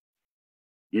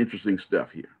 Interesting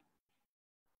stuff here.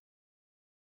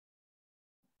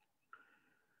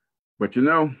 But you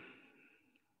know,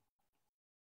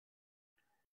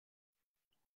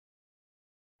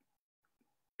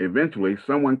 eventually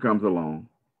someone comes along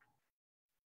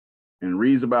and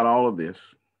reads about all of this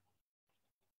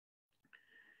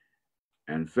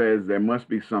and says there must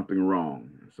be something wrong.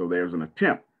 So there's an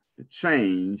attempt to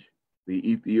change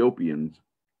the Ethiopians'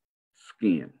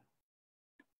 skin.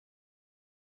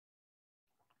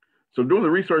 So doing the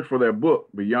research for their book,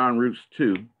 Beyond Roots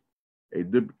 2,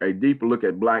 a deeper look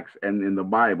at blacks and in the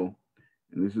Bible,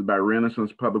 and this is by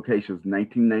Renaissance Publications,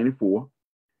 1994.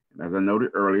 And as I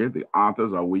noted earlier, the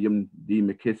authors are William D.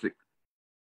 McKissick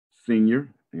Sr.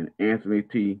 and Anthony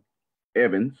T.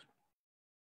 Evans.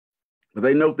 But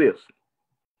they note this,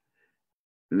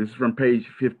 and this is from page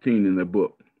 15 in the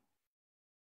book.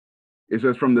 It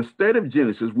says, from the state of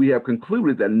Genesis, we have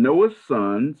concluded that Noah's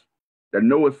son,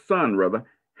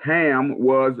 Ham,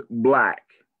 was black.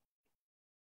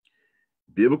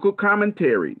 Biblical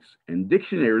commentaries and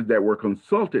dictionaries that were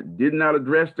consulted did not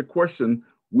address the question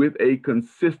with a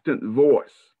consistent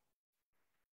voice.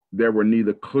 There were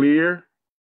neither clear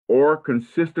or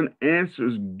consistent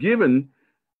answers given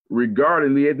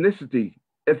regarding the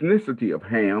ethnicity of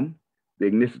Ham, the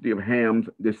ethnicity of Ham's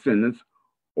descendants,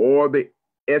 or the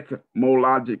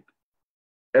etymology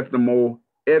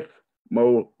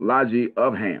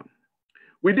of Ham.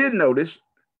 We did notice,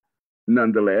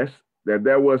 nonetheless, that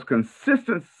there was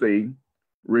consistency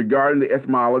regarding the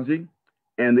etymology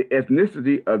and the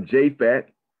ethnicity of Japheth,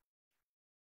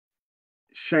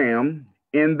 Shem,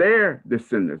 and their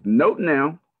descendants. Note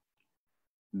now,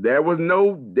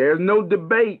 there's no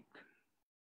debate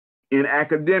in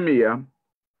academia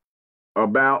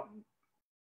about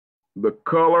the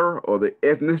color or the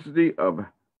ethnicity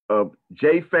of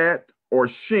Japheth or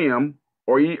Shem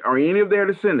or any of their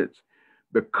descendants.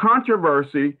 The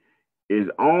controversy is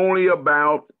only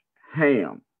about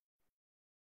Ham.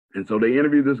 And so they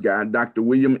interviewed this guy, Dr.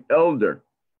 William Elder,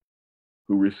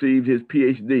 who received his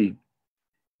PhD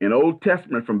in Old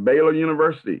Testament from Baylor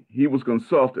University. He was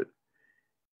consulted.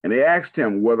 And they asked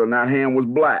him whether or not Ham was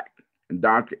black. And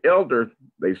Dr. Elder,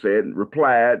 they said,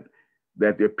 replied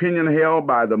that the opinion held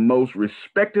by the most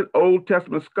respected Old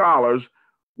Testament scholars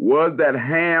was that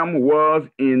Ham was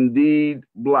indeed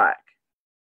black.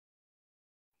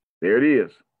 There it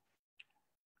is.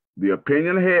 The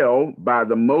opinion held by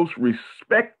the most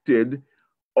respected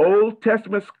Old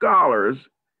Testament scholars,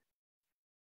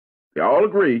 they all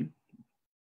agree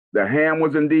that Ham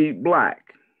was indeed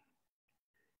black.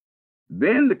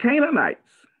 Then the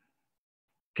Canaanites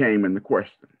came into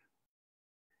question.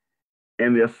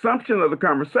 And the assumption of the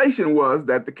conversation was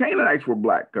that the Canaanites were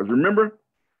black. Because remember,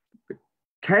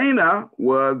 Cana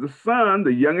was the son,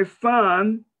 the youngest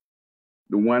son,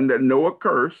 the one that Noah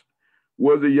cursed,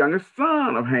 was the youngest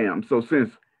son of Ham. So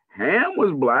since Ham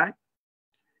was black,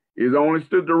 it only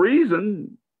stood to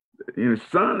reason his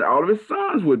son, all of his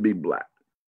sons would be black.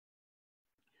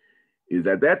 Is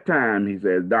at that time, he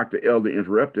said, Dr. Elder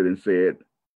interrupted and said,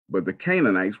 but the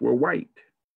Canaanites were white.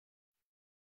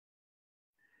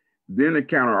 Then the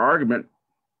counter argument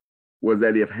was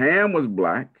that if Ham was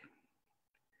black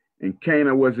and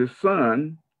Canaan was his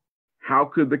son, how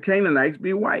could the Canaanites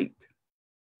be white?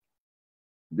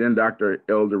 Then Dr.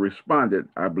 Elder responded,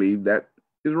 I believe that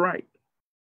is right.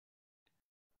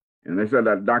 And they said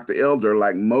that Dr. Elder,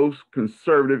 like most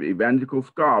conservative evangelical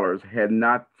scholars, had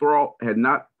not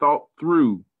thought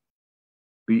through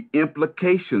the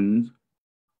implications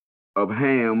of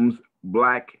Ham's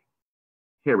black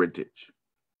heritage.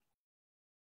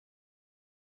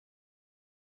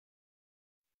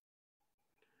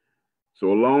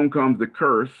 So along comes the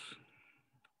curse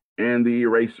and the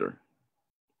eraser.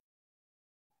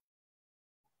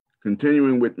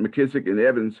 Continuing with McKissick and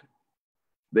Evans,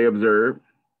 they observed,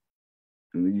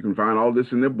 and you can find all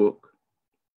this in their book,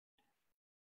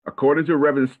 according to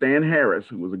Reverend Stan Harris,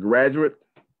 who was a graduate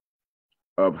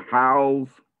of Howells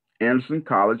Anderson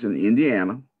College in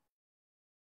Indiana,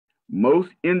 most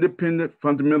independent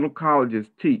fundamental colleges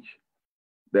teach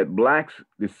that blacks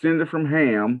descended from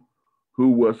Ham,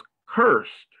 who was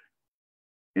cursed,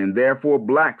 and therefore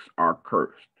blacks are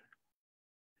cursed.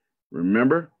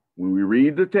 Remember, when we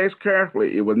read the text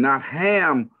carefully, it was not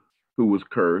Ham who was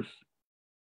cursed.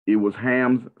 It was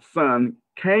Ham's son,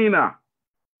 Canaan,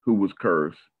 who was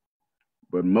cursed.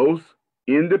 But most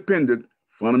independent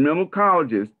fundamental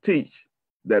colleges teach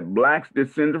that blacks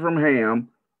descended from Ham,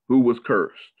 who was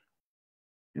cursed,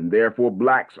 and therefore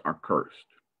blacks are cursed.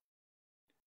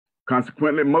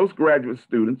 Consequently, most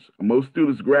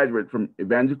students graduate from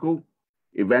evangelical,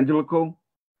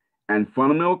 and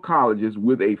fundamental colleges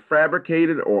with a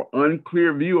fabricated or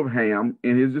unclear view of Ham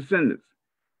and his descendants.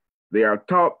 They are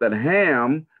taught that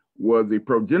Ham was the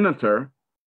progenitor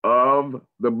of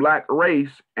the black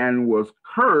race and was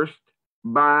cursed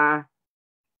by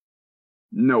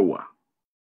Noah.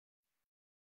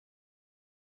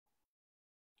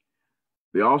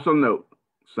 They also note,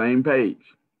 same page,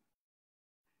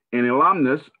 an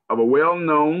alumnus of a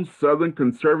well-known Southern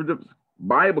conservative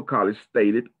Bible college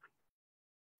stated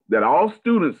that all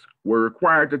students were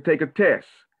required to take a test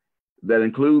that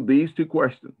include these two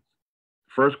questions.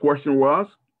 First question was,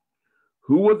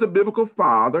 who was the biblical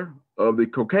father of the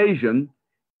Caucasian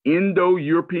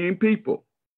Indo-European people?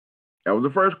 That was the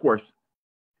first question.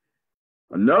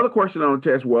 Another question on the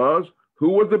test was, who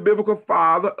was the biblical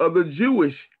father of the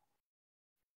Jewish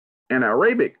and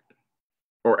Arabic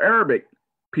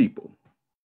people?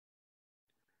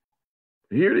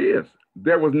 Here it is.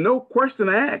 There was no question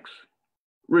asked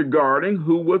regarding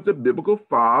who was the biblical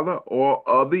father or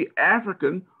of the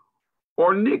African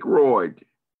or Negroid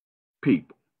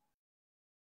people.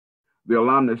 The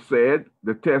alumnus said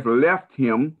the test left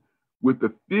him with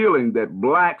the feeling that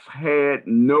blacks had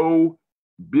no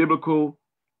biblical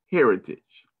heritage.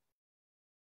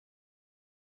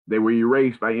 They were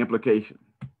erased by implication.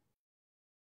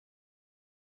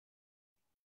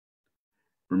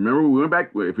 Remember, we went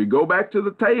back, if we go back to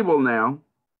the table now,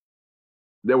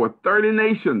 there were 30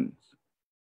 nations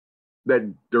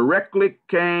that directly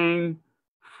came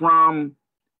from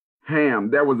Ham.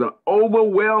 There was an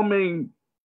overwhelming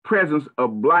presence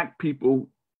of black people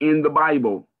in the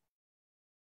Bible.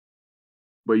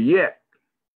 But yet,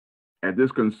 at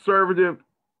this conservative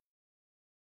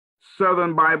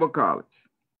Southern Bible College,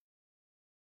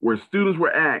 where students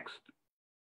were asked,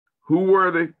 who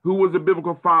was the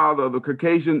biblical father of the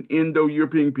Caucasian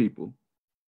Indo-European people?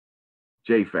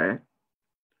 JFAT.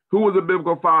 Who was the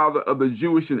biblical father of the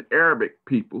Jewish and Arabic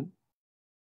people?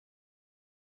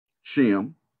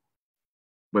 Shem.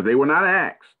 But they were not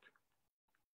asked.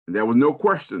 There was no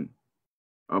question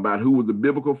about who was the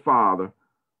biblical father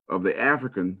of the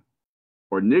African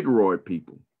or Negroid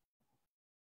people,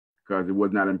 because it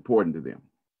was not important to them.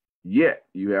 Yet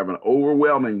you have an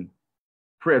overwhelming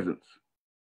presence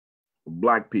of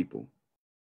Black people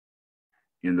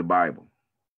in the Bible.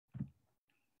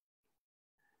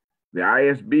 The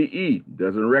ISBE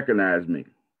doesn't recognize me.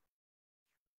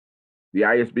 The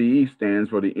ISBE stands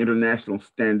for the International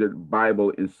Standard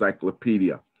Bible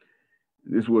Encyclopedia.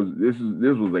 This was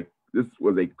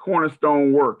a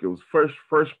cornerstone work. It was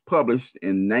first published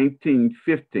in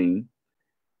 1915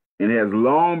 and has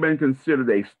long been considered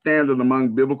a standard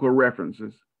among biblical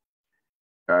references.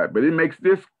 But it makes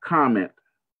this comment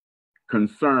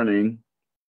concerning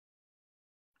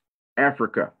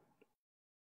Africa.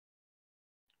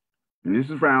 And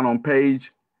this is found on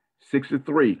page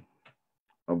 63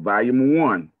 of volume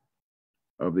 1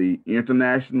 of the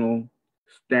International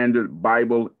Standard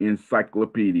Bible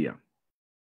Encyclopedia.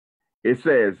 It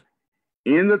says,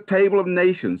 in the table of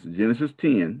nations, Genesis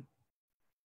 10,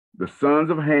 the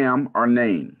sons of Ham are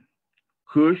named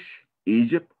Cush,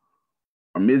 Egypt,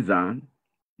 or Mizan.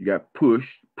 You got Put,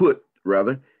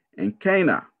 and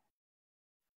Canaan.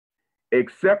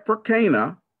 Except for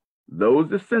Canaan, those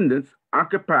descendants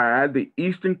occupied the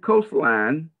eastern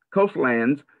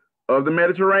coastlands of the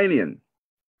Mediterranean.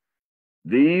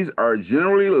 These are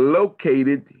generally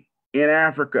located in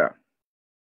Africa.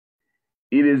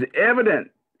 It is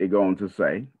evident, they go on to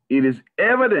say, it is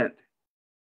evident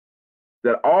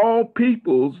that all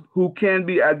peoples who can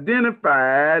be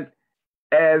identified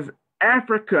as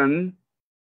African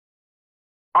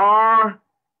are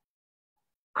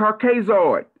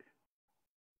Caucasoid.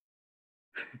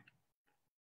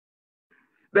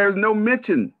 There's no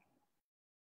mention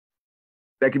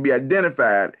that can be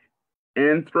identified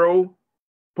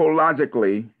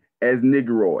anthropologically as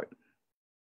Negroid.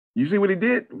 You see what he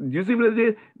did? You see what they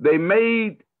did? They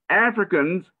made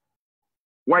Africans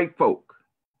white folk.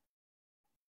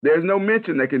 There's no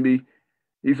mention that can be,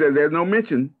 he says there's no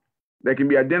mention that can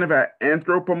be identified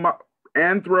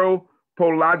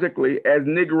anthropologically as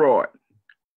Negroid.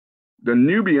 The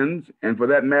Nubians, and for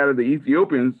that matter, the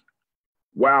Ethiopians,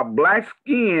 while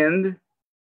black-skinned,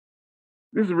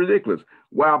 this is ridiculous,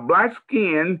 while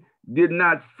black-skinned did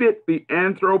not fit the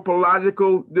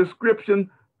anthropological description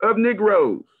of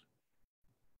Negroes.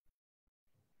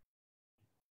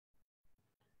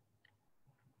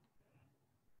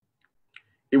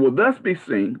 It will thus be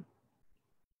seen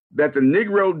that the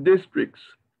Negro districts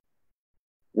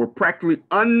were practically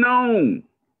unknown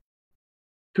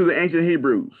to the ancient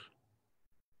Hebrews,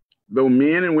 though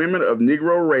men and women of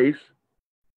Negro race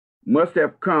must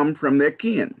have come from their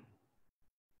kin.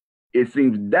 It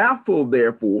seems doubtful,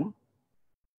 therefore,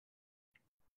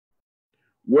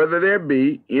 whether there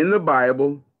be in the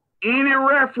Bible any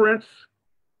reference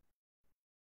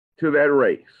to that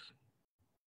race,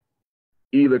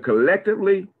 either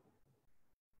collectively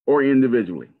or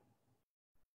individually.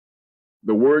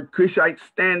 The word Cushite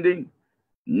standing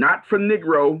not for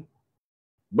Negro,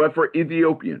 but for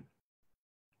Ethiopian.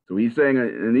 So he's saying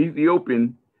an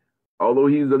Ethiopian, although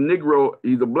he's a Negro,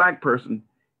 he's a black person,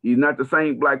 he's not the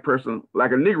same black person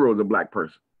like a Negro is a black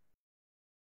person.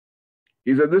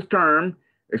 He said this term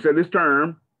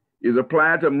is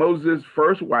applied to Moses'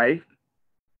 first wife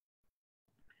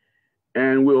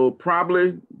and will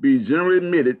probably be generally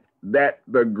admitted that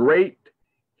the great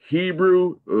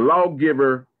Hebrew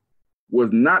lawgiver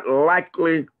was not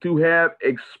likely to have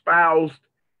espoused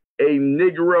a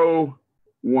Negro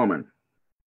woman.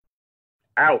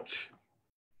 Ouch.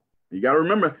 You got to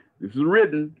remember, this is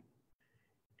written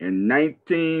in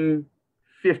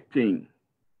 1915.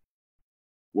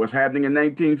 What's happening in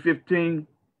 1915?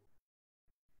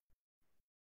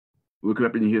 Look it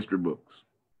up in your history books.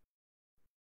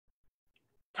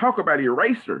 Talk about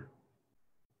erasure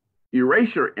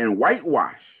and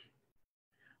whitewash.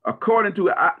 According to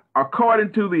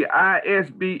the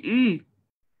ISBE,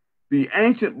 the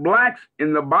ancient blacks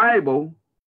in the Bible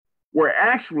were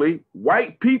actually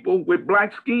white people with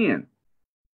black skin.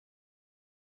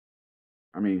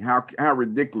 I mean, how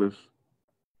ridiculous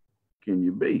can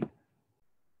you be?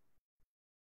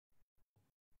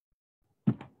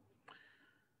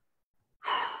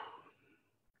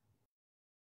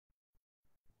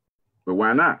 But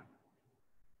why not?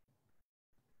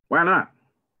 Why not?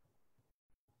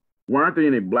 Why aren't there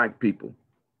any black people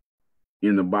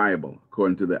in the Bible,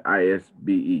 according to the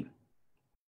ISBE?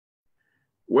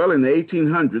 Well, in the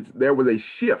 1800s, there was a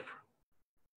shift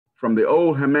from the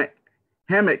old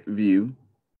Hamitic view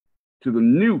to the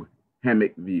new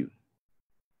Hamitic view.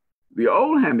 The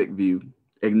old Hamitic view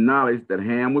acknowledged that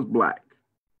Ham was black.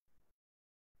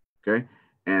 Okay,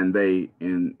 and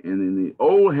in the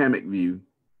old Hamitic view,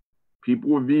 people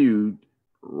were viewed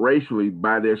racially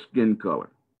by their skin color.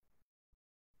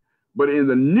 But in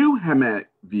the new Hamitic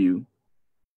view,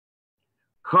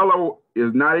 color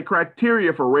is not a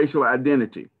criteria for racial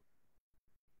identity.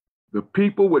 The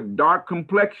people with dark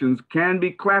complexions can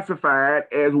be classified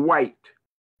as white.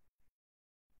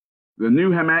 The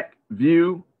new Hamitic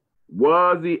view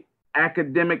was the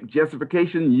academic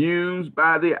justification used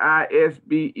by the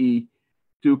ISBE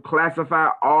to classify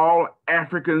all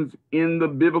Africans in the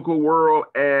biblical world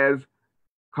as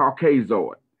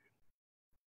Caucasoid.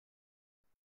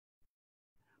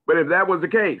 But if that was the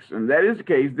case, and that is the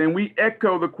case, then we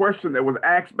echo the question that was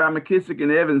asked by McKissick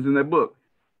and Evans in their book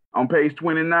on page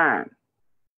 29.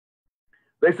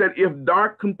 They said, if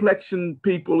dark complexioned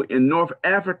people in North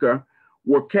Africa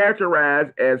were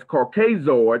characterized as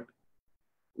Caucasoid,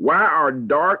 why are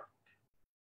dark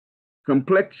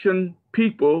complexioned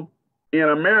people in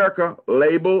America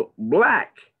labeled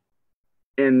black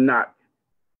and not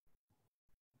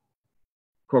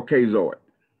Caucasoid?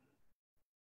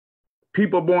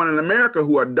 People born in America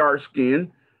who are dark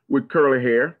skinned with curly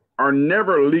hair are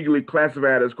never legally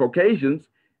classified as Caucasians.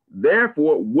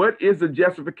 Therefore, what is the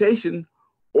justification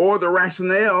or the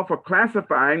rationale for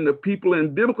classifying the people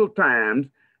in biblical times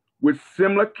with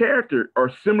similar character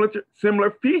or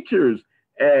similar features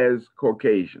as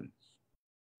Caucasians?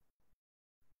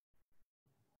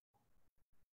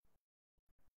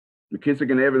 McKissick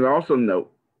and Evans also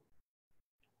note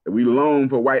that we long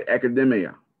for white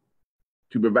academia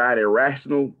to provide a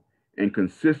rational and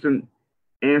consistent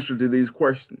answer to these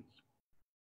questions.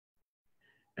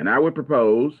 And I would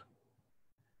propose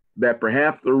that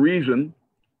perhaps the reason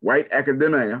white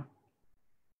academia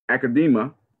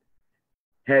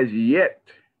has yet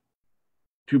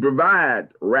to provide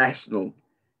rational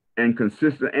and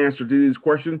consistent answer to these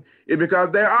questions is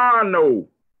because there are no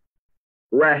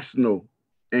rational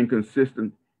and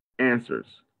consistent answers.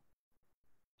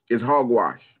 It's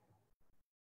hogwash.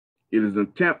 It is an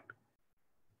attempt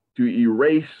to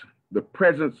erase the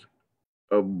presence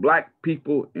of Black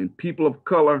people and people of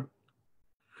color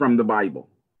from the Bible.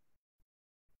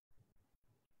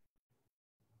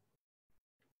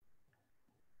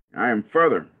 I am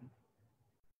further,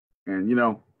 and you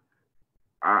know,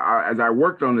 as I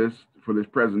worked on this for this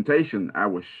presentation, I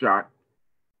was shocked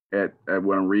at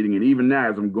what I'm reading, and even now,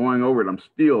 as I'm going over it, I'm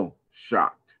still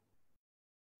shocked.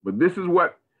 But this is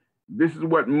what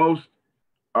most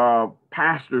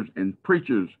pastors and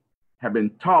preachers have been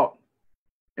taught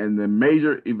in the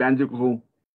major evangelical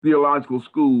theological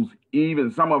schools.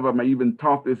 Even some of them are even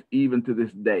taught this even to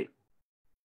this day.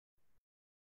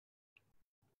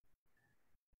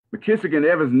 McKissick and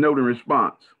Evans note in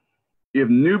response, if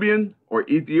Nubian or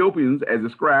Ethiopians, as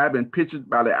described and pictured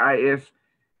by the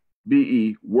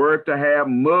ISBE, were to have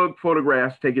mug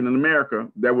photographs taken in America,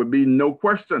 there would be no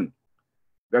question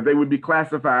that they would be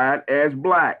classified as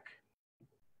Black.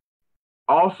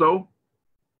 Also,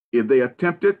 if they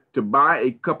attempted to buy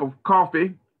a cup of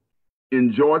coffee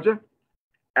in Georgia,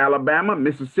 Alabama,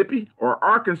 Mississippi, or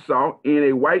Arkansas in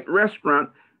a white restaurant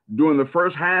during the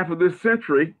first half of this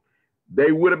century,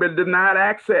 they would have been denied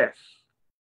access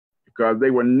because they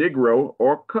were Negro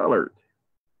or colored.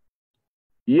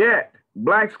 Yet,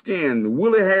 black-skinned,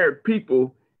 woolly-haired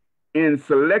people in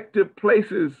selective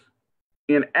places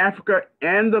in Africa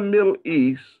and the Middle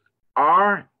East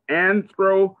are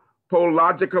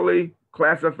anthropologically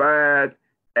classified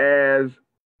as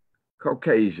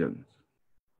Caucasians.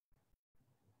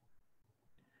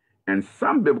 And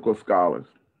some biblical scholars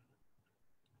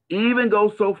even go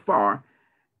so far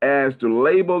as to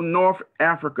label North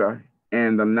Africa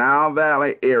and the Nile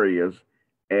Valley areas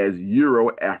as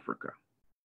Euro-Africa.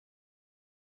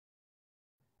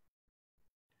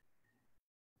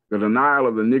 The denial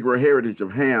of the Negro heritage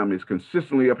of Ham is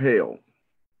consistently upheld.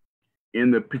 In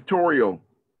the Pictorial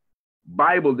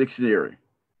Bible Dictionary,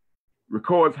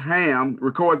 records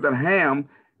that Ham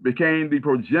became the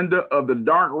progenitor of the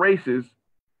dark races,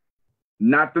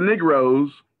 not the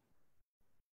Negroes,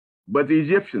 but the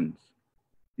Egyptians,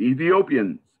 the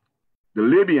Ethiopians, the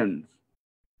Libyans,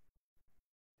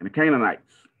 and the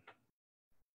Canaanites.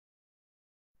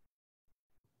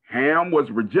 Ham was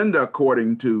progenitor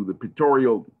according to the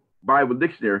Pictorial Bible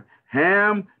Dictionary.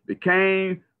 Ham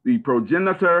became the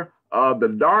progenitor of the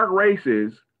dark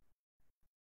races,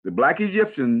 the Black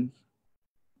Egyptians,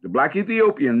 the Black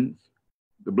Ethiopians,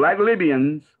 the Black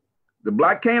Libyans, the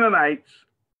Black Canaanites,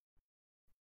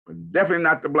 but definitely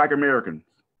not the Black Americans,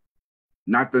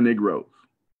 not the Negroes.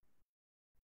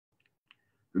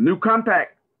 The New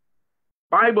Compact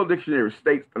Bible Dictionary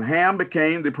states that Ham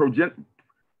became the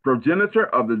progenitor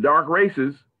of the dark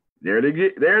races. There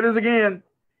it is again.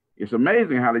 It's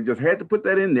amazing how they just had to put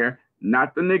that in there,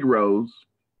 not the Negroes,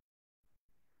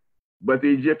 but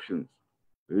the Egyptians,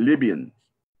 Libyans,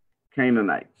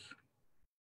 Canaanites.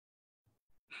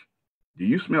 Do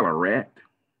you smell a rat?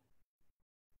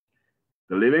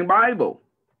 The Living Bible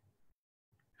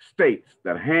states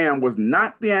that Ham was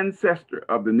not the ancestor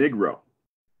of the Negro,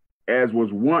 as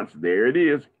was once, there it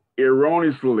is,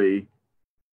 erroneously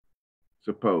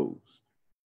supposed.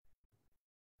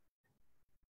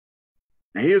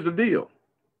 Now here's the deal.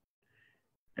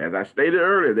 As I stated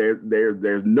earlier,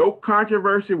 there's no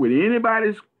controversy with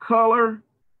anybody's color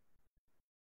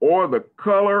or the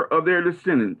color of their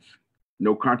descendants.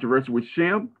 No controversy with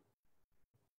Shem.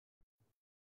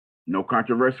 No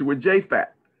controversy with Japheth.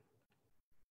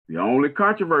 The only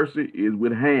controversy is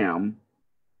with Ham,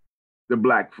 the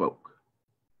black folk.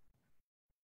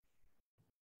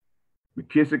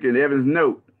 McKissick and Evans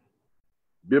note,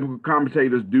 biblical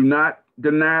commentators do not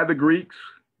deny the Greeks,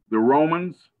 the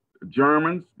Romans, the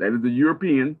Germans, that is the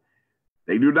European.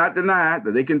 They do not deny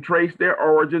that they can trace their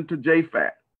origin to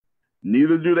Japheth.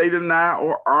 Neither do they deny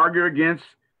or argue against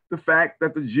the fact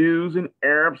that the Jews and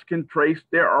Arabs can trace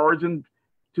their origin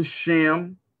to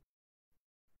Shem.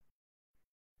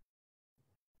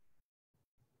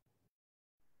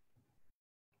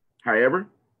 However,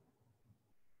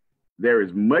 there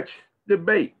is much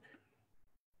debate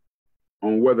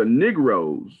on whether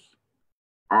Negroes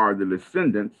are the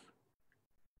descendants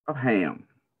of Ham.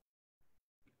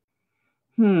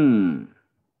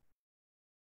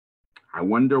 I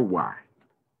wonder why.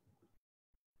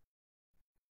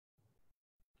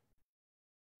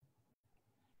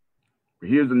 But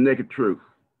here's the naked truth.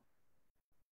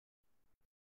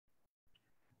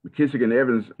 McKissick and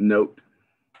Evans note,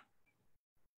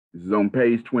 this is on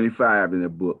page 25 in their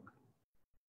book.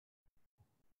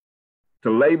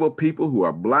 To label people who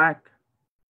are black,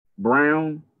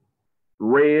 brown,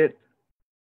 red,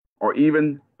 or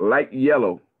even light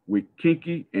yellow with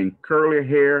kinky and curly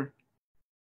hair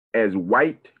as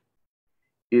white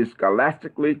is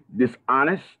scholastically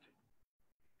dishonest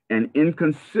and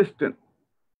inconsistent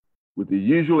with the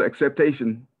usual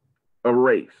acceptation of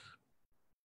race.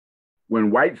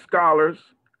 When white scholars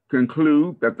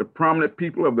conclude that the prominent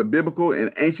people of the biblical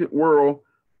and ancient world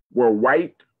were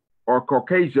white or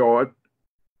Caucasoid,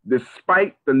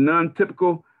 despite the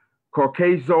non-typical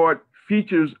Caucasoid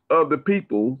features of the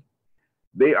people,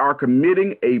 they are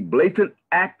committing a blatant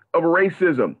act of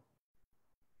racism,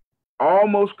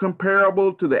 almost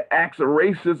comparable to the acts of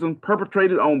racism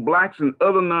perpetrated on blacks and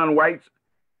other non-whites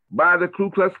by the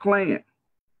Ku Klux Klan.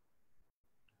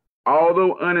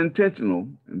 Although unintentional,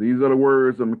 and these are the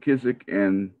words of McKissick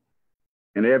and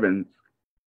Evans,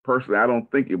 personally, I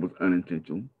don't think it was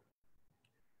unintentional.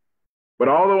 But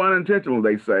although unintentional,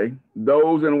 they say,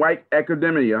 those in white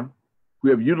academia who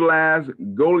have utilized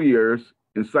Gollier's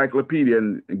encyclopedia,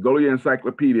 and Gollier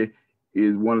Encyclopedia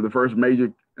is one of the first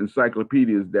major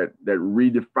encyclopedias that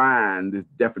redefined this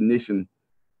definition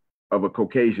of a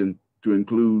Caucasian to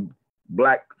include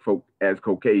black folk as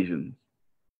Caucasians.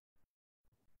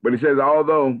 But he says,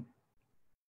 although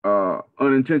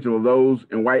unintentional, those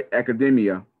in white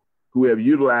academia who have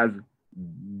utilized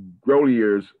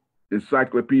Gollier's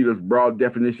encyclopedia's broad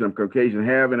definition of Caucasian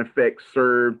have in effect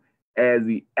served as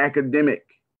the academic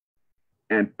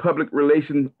and public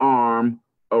relations arm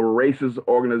of racist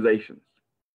organizations.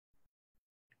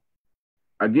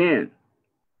 Again,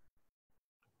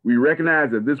 we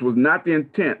recognize that this was not the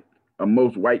intent of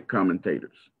most white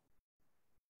commentators.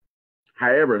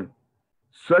 However,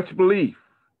 such belief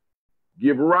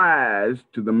give rise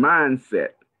to the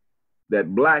mindset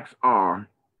that blacks are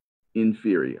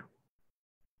inferior.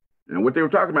 And what they were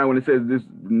talking about when it says this is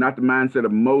not the mindset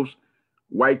of most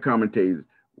white commentators,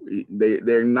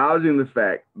 they're acknowledging the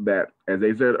fact that, as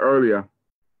they said earlier,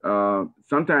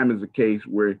 sometimes it's a case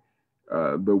where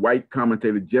the white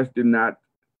commentator just did not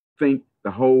think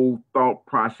the whole thought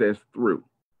process through.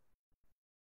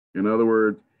 In other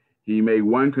words, he made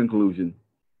one conclusion,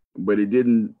 but he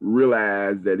didn't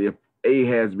realize that if A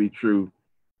has to be true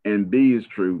and B is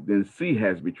true, then C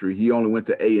has to be true. He only went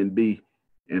to A and B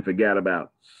and forgot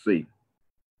about C.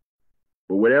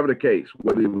 But whatever the case,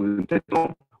 whether it was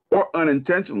intentional or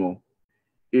unintentional,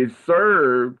 it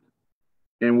served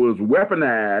and was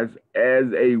weaponized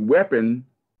as a weapon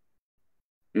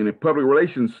in a public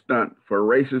relations stunt for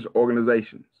racist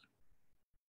organizations.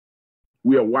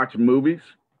 We have watched movies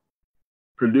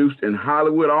produced in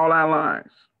Hollywood all our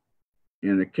lives,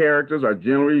 and the characters are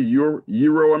generally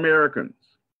Euro-Americans.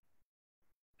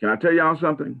 Can I tell y'all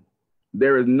something?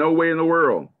 There is no way in the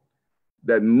world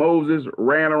that Moses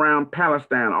ran around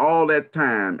Palestine all that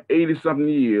time, 80-something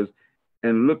years,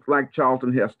 and looked like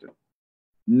Charlton Heston.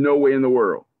 No way in the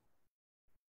world.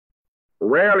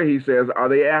 Rarely, he says, are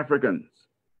they Africans,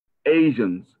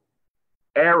 Asians,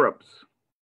 Arabs,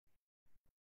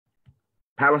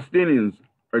 Palestinians,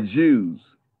 or Jews.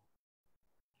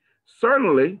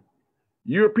 Certainly,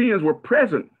 Europeans were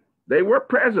present. They were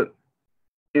present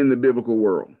in the biblical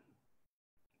world,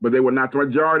 but they were not the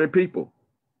majority of people.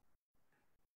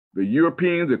 The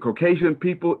Europeans, the Caucasian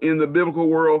people in the biblical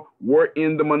world were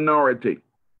in the minority,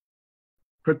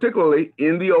 particularly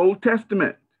in the Old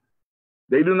Testament.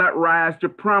 They do not rise to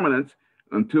prominence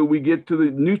until we get to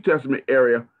the New Testament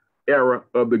era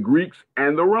of the Greeks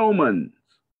and the Romans.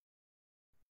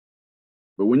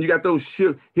 But when you got those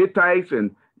Hittites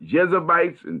and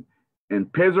Jebusites and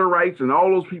Pezerites and all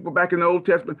those people back in the Old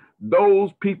Testament,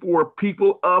 those people were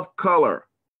people of color.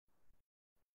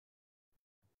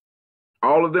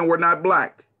 All of them were not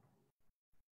black,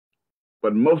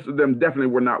 but most of them definitely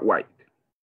were not white.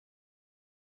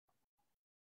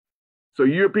 So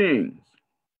Europeans,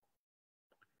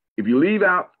 if you leave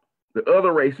out the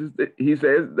other races, he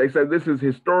says, they said this is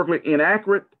historically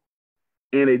inaccurate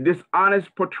and a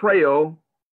dishonest portrayal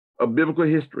of biblical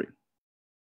history.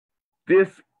 This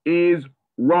is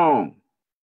wrong.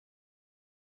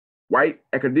 White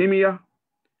academia,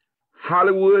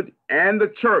 Hollywood, and the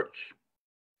church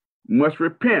must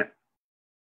repent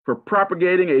for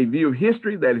propagating a view of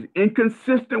history that is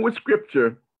inconsistent with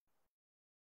Scripture,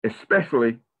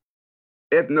 especially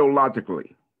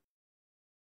ethnologically.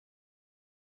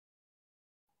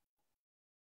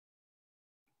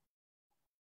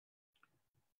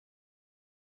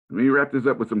 Let me wrap this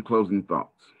up with some closing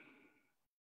thoughts.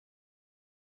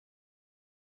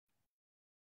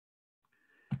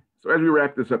 So as we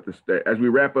wrap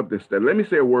up this study, let me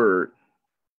say a word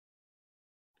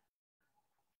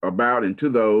about and to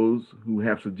those who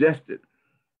have suggested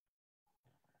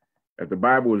that the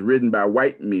Bible was written by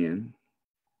white men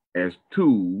as a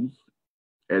tool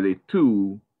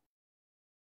to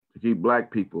keep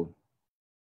black people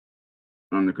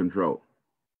under control.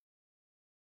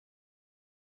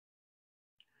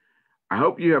 I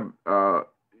hope you have,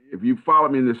 if you follow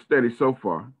me in this study so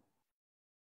far,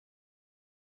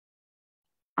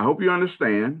 I hope you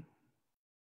understand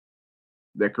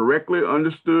that correctly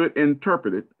understood,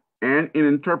 interpreted,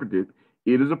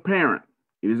 it is apparent,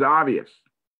 it is obvious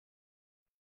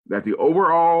that the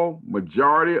overall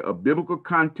majority of biblical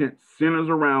content centers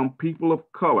around people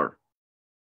of color,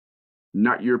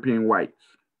 not European whites.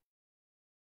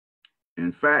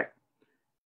 In fact,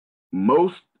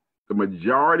 the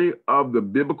majority of the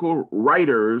biblical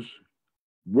writers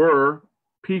were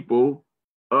people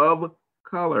of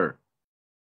color.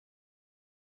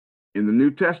 In the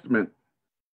New Testament,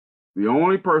 the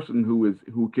only person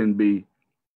who can be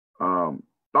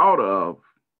thought of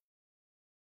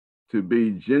to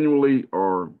be genuinely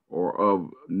or of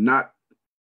not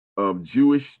of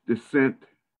Jewish descent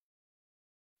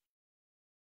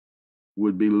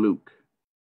would be Luke.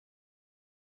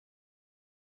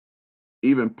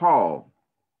 Even Paul,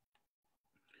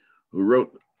 who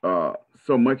wrote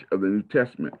so much of the New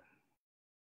Testament,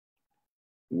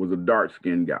 was a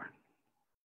dark-skinned guy.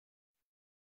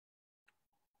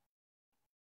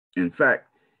 In fact,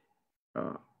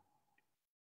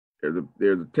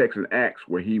 there's a text in Acts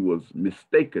where he was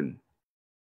mistaken.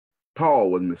 Paul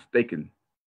was mistaken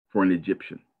for an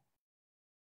Egyptian.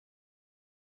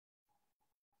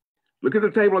 Look at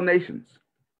the table of nations.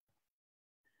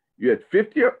 You had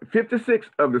 56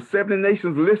 of the 70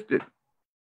 nations listed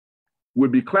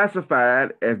would be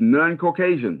classified as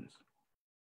non-Caucasians.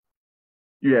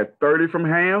 You had 30 from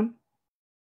Ham,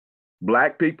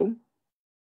 black people,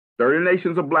 30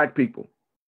 nations of black people,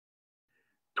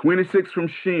 26 from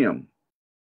Shem,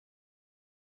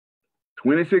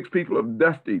 26 people of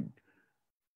dusty,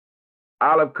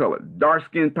 olive-colored,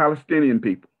 dark-skinned Palestinian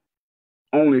people,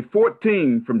 only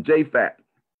 14 from Japhet,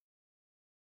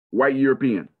 white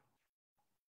European,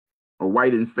 or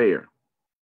white and fair.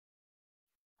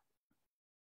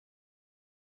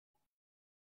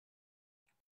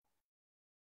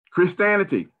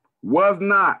 Christianity was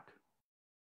not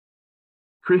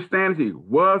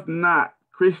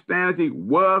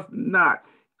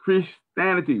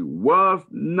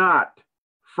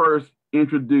first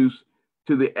introduced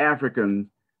to the Africans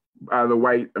by the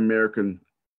white American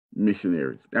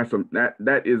missionaries.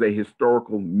 That is a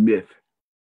historical myth.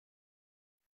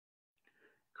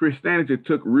 Christianity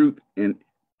took root in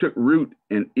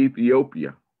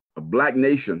Ethiopia, a black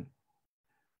nation,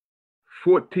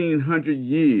 1,400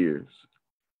 years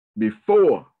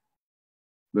before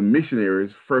the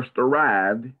missionaries first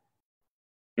arrived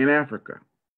in Africa.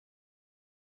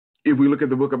 If we look at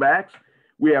the book of Acts,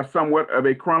 we have somewhat of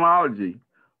a chronology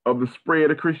of the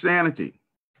spread of Christianity.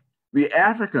 The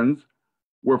Africans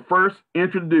were first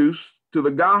introduced to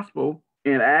the gospel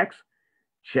in Acts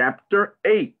chapter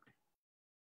 8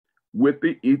 with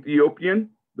the Ethiopian,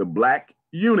 the black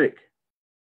eunuch,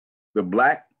 the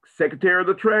black secretary of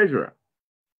the treasurer,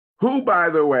 who, by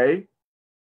the way,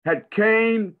 had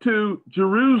came to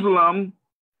Jerusalem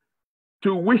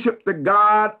to worship the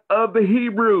God of the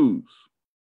Hebrews.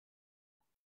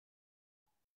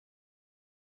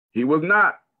 He was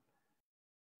not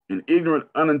an ignorant,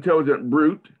 unintelligent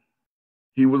brute.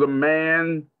 He was a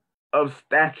man of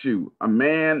stature, a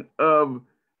man of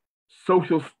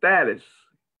social status.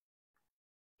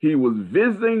 He was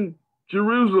visiting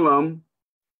Jerusalem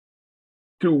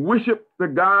to worship the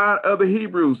God of the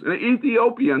Hebrews. An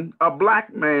Ethiopian, a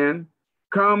black man,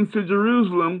 comes to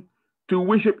Jerusalem to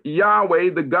worship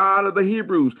Yahweh, the God of the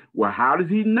Hebrews. Well, how does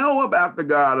he know about the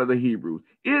God of the Hebrews?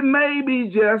 It may be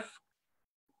just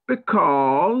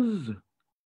because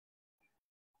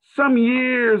some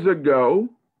years ago,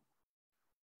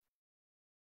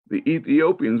 the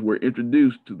Ethiopians were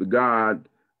introduced to the God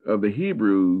of the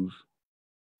Hebrews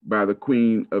by the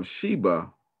Queen of Sheba,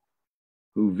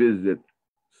 who visited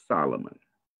Solomon.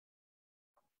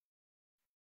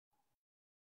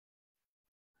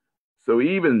 So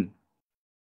even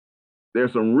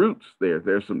there's some roots there.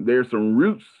 There's some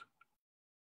roots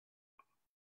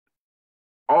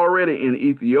already in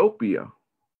Ethiopia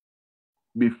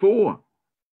before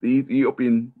the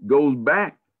Ethiopian goes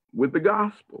back with the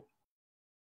gospel,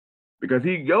 because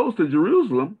he goes to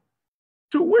Jerusalem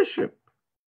to worship.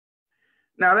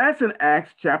 Now that's in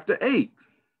Acts chapter 8.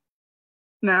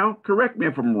 Now, correct me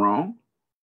if I'm wrong,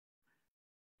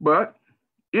 but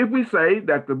if we say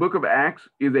that the book of Acts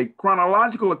is a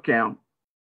chronological account,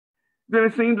 then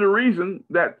it seems a reason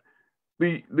that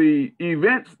the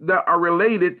events that are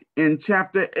related in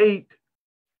chapter 8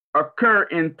 occur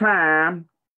in time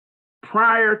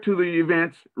prior to the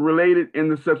events related in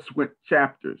the subsequent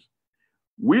chapters.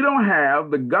 We don't have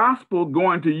the gospel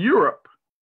going to Europe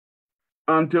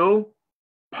until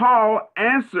Paul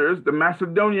answers the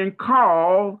Macedonian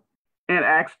call in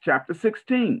Acts chapter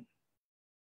 16.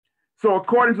 So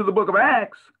according to the book of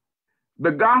Acts,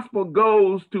 the gospel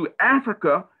goes to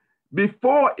Africa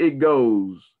before it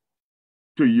goes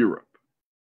to Europe.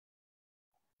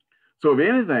 So if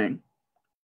anything,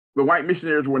 the white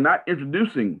missionaries were not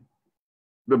introducing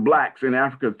the blacks in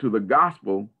Africa to the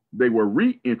gospel, they were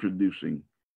reintroducing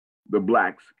the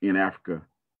blacks in Africa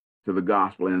to the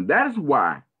gospel. And that is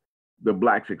why the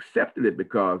blacks accepted it,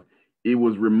 because it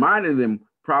was reminding them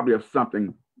probably of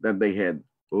something that they had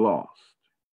lost.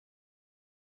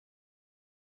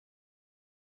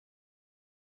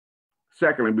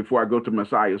 Secondly, before I go to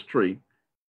Messiah's tree,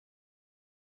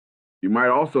 you might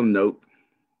also note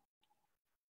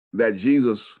that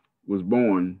Jesus was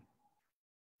born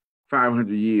 500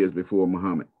 years before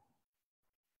Muhammad.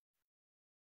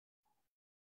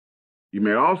 You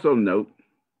may also note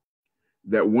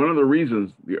that one of the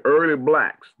reasons the early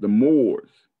blacks, the Moors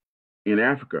in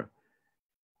Africa,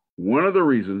 one of the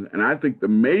reasons, and I think the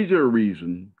major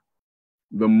reason,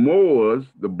 the Moors,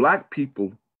 the black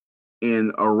people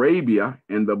in Arabia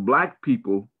and the black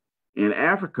people in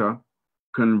Africa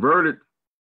converted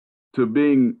to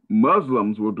being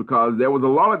Muslims was because there was a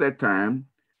law at that time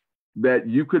that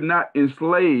you could not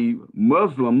enslave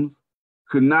Muslims,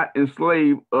 could not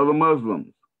enslave other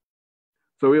Muslims.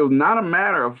 So it was not a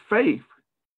matter of faith.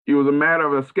 It was a matter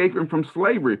of escaping from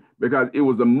slavery, because it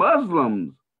was the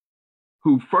Muslims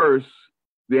who first,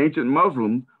 the ancient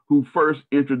Muslims, who first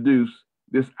introduced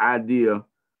this idea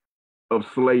of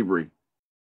slavery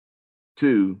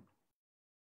to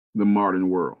the modern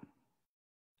world.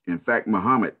 In fact,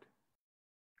 Muhammad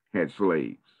had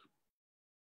slaves.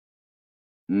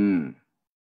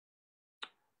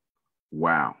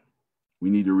 Wow. We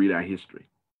need to read our history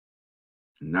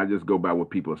and not just go by what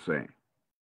people are saying.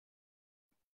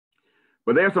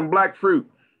 But there's some black fruit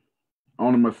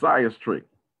on the Messiah's tree.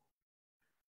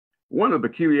 One of the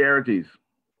peculiarities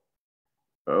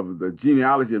of the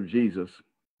genealogy of Jesus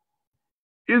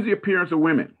is the appearance of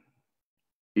women.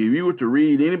 If you were to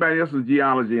read anybody else's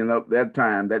genealogy in that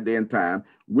time, that day and time,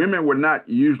 women were not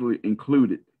usually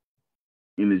included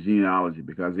in the genealogy,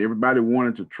 because everybody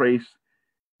wanted to trace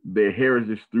their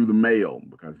heritage through the male,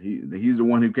 because he's the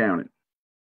one who counted.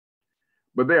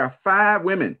 But there are 5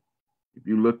 women. If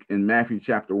you look in Matthew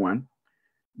chapter 1,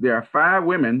 there are 5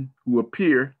 women who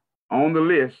appear on the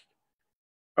list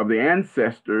of the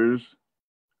ancestors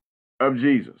of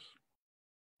Jesus.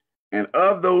 And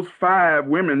of those 5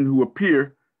 women who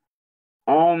appear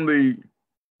on the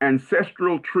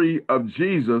ancestral tree of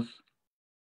Jesus,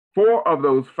 4 of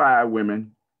those 5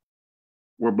 women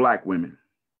were black women.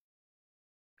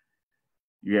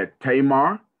 You had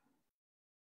Tamar.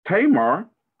 Tamar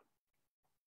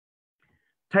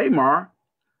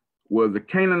was a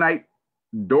Canaanite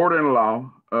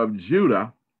daughter-in-law of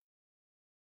Judah,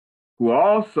 who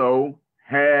also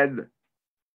had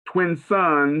twin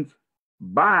sons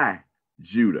by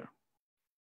Judah.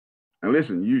 And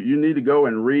listen, you need to go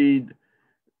and read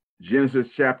Genesis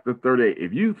chapter 38.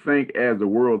 If you think as the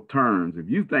world turns, if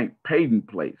you think pagan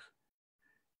place,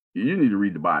 you need to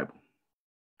read the Bible.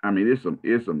 I mean, it's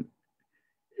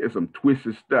some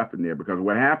twisted stuff in there, because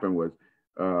what happened was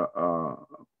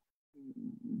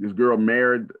this girl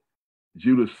married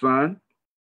Judah's son,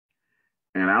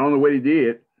 and I don't know what he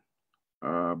did,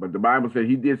 but the Bible said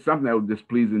he did something that was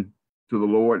displeasing to the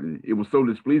Lord, and it was so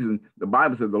displeasing, the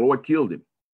Bible said the Lord killed him.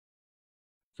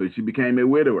 So she became a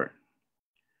widower.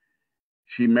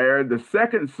 She married the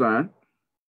second son,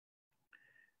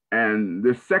 and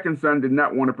this second son did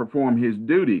not want to perform his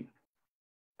duty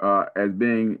as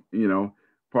being,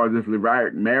 part of this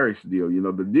Levirate marriage deal.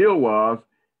 The deal was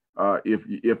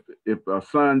if a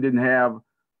son didn't have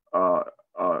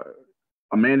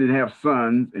a man didn't have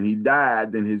sons and he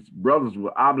died, then his brothers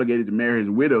were obligated to marry his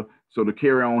widow, so to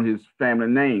carry on his family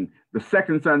name. The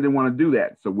second son didn't want to do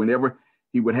that, so whenever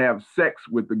he would have sex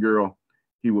with the girl,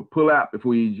 he would pull out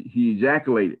before he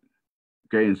ejaculated,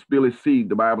 okay, and spill his seed.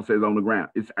 The Bible says on the ground.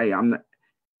 If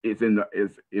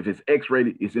it's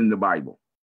X-rated, it's in the Bible.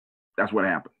 That's what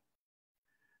happened.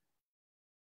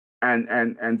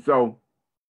 And so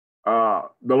the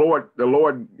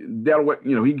Lord dealt with,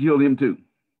 he killed him too.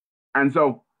 And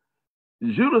so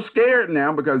Judah's scared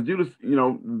now, because Judah's,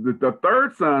 the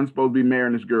third son's supposed to be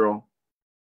marrying this girl.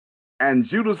 And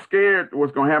Judah's scared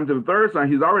what's going to happen to the third son.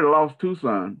 He's already lost 2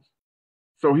 sons.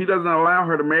 So he doesn't allow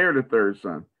her to marry the third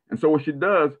son. And so what she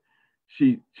does,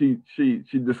 she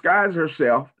disguises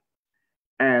herself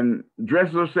and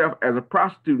dresses herself as a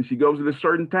prostitute. And she goes to this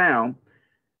certain town,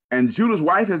 and Judah's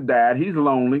wife has died. He's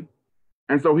lonely.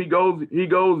 And so he goes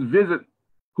visit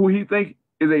who he thinks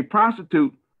is a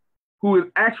prostitute, who is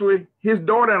actually his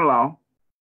daughter-in-law,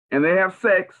 and they have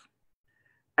sex,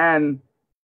 and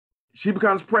she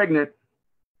becomes pregnant,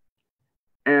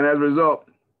 and as a result,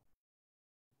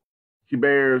 she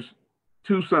bears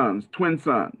 2 sons, twin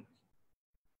sons,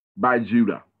 by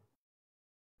Judah.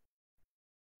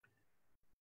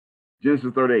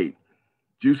 Genesis 38,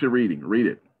 juicy reading, read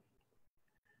it.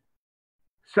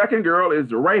 Second girl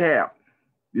is Rahab.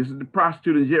 This is the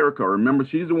prostitute in Jericho. Remember,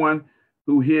 she's the one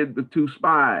who hid the 2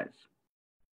 spies.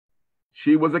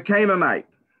 She was a Canaanite.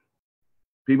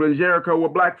 People in Jericho were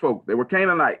black folk. They were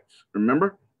Canaanites,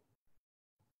 remember?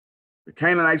 The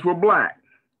Canaanites were black.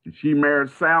 And she married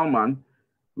Salmon,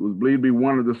 who was believed to be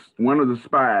one of the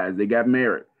spies. They got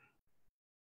married.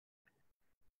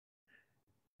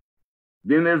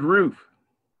 Then there's Ruth.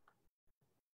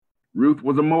 Ruth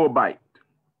was a Moabite.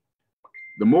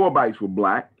 The Moabites were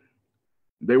black.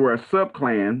 They were a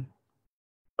subclan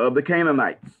of the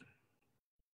Canaanites.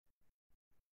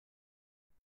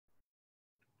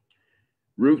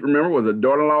 Ruth, remember, was a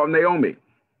daughter-in-law of Naomi.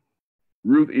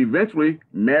 Ruth eventually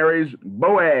marries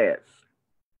Boaz.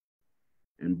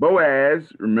 And Boaz,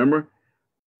 remember,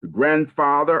 the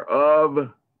grandfather of,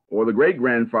 or the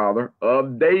great-grandfather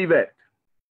of David.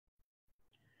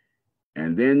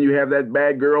 And then you have that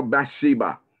bad girl,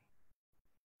 Bathsheba,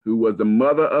 who was the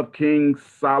mother of King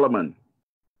Solomon.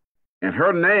 And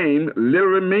her name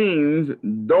literally means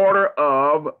daughter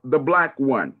of the black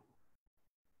one.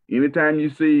 Anytime you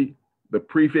see the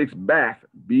prefix Bath,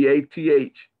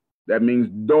 B-A-T-H, that means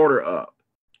daughter of.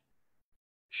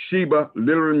 Sheba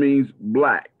literally means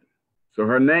black. So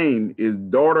her name is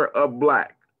daughter of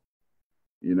black.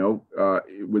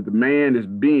 With the man is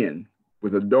Ben.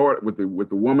 With the daughter, with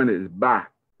the woman is Ba.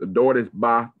 The daughter is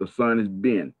Ba, the son is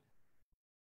Ben.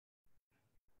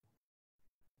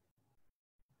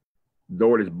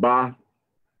 Daughter is Ba,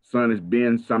 son is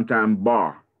Ben, sometimes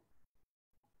Bar.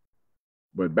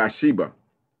 But Bathsheba.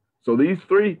 So these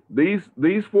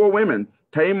 4 women,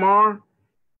 Tamar,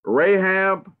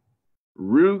 Rahab,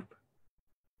 Ruth,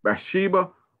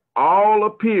 Bathsheba, all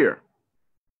appear.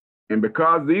 And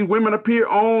because these women appear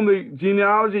on the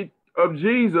genealogy of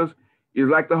Jesus, it's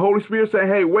like the Holy Spirit saying,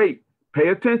 hey, wait, pay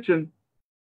attention.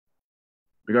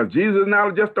 Because Jesus is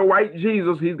not just a white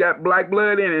Jesus. He's got black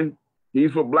blood in him.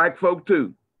 He's for black folk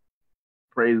too.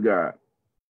 Praise God.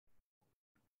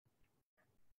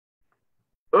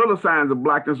 Other signs of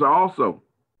blackness are also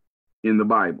in the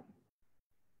Bible.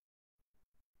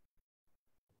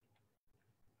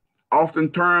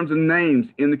 Often terms and names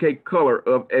indicate color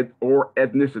or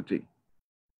ethnicity.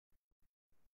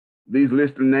 These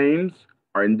listed names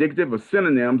are indicative of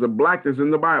synonyms of blackness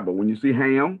in the Bible. When you see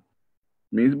Ham,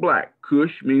 means black.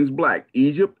 Cush means black.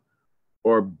 Egypt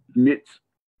or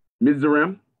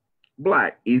Mizraim,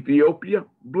 black. Ethiopia,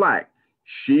 black.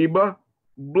 Sheba,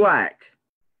 black.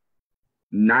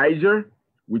 Niger,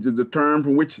 which is the term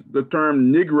from which the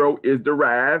term Negro is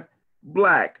derived,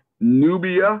 black.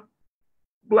 Nubia,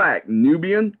 black.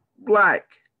 Nubian, black.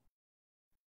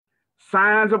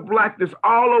 Signs of blackness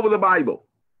all over the Bible.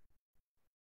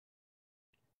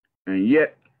 And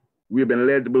yet, we have been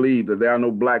led to believe that there are no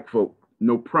black folk,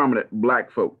 no prominent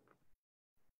black folk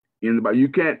in the Bible.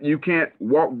 You can't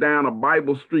walk down a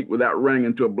Bible street without running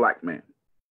into a black man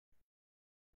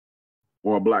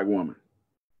or a black woman.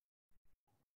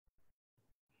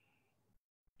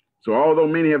 So although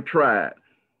many have tried,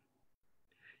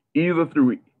 either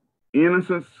through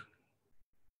innocence,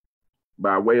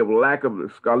 by way of lack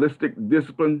of scholastic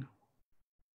discipline,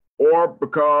 or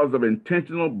because of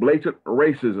intentional blatant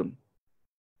racism,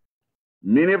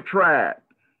 many have tried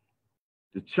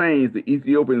to change the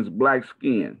Ethiopian's black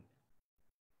skin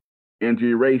and to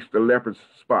erase the leopard's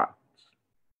spots.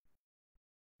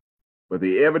 But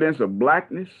the evidence of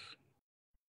blackness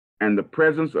and the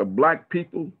presence of black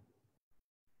people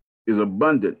is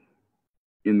abundant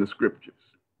in the scriptures.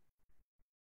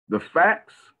 The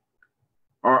facts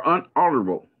are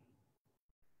unalterable.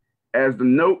 As the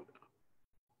note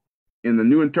in the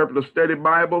New Interpretive Study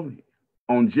Bible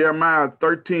on Jeremiah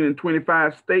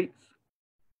 13:25 states,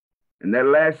 and that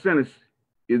last sentence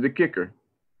is the kicker.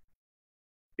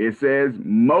 It says,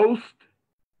 most,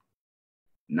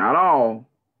 not all,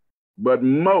 but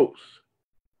most,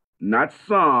 not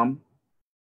some,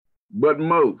 but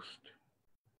most.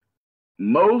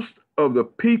 Most of the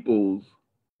peoples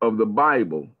of the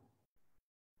Bible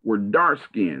were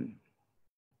dark-skinned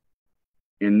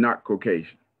and not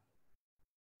Caucasian.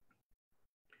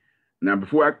 Now,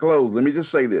 before I close, let me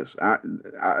just say this.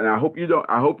 I hope you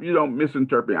don't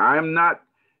misinterpret. I am not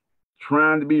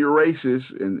trying to be racist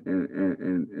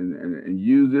and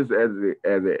use this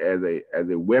as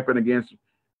a weapon against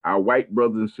our white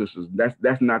brothers and sisters.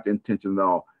 That's not the intention at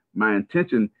all. My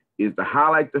intention is to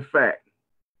highlight the fact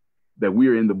that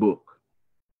we're in the book.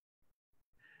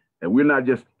 And we're not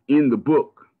just in the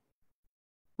book,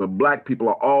 but black people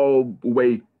are all the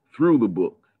way through the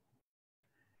book.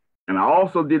 And I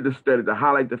also did the study to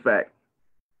highlight the fact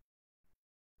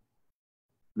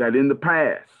that in the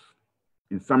past,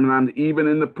 and sometimes even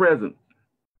in the present,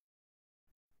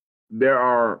 there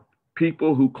are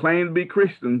people who claim to be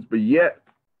Christians, but yet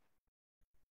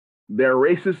their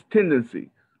racist tendencies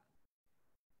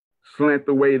slant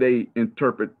the way they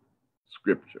interpret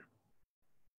Scripture.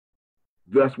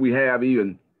 Thus, we have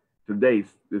even today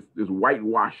this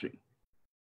whitewashing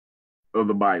of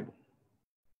the Bible.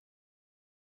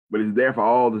 But it's there for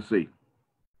all to see.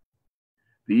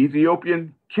 The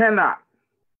Ethiopian cannot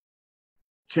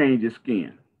change his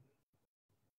skin,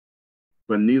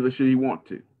 but neither should he want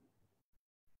to.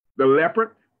 The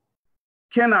leopard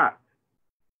cannot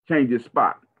change his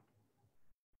spot,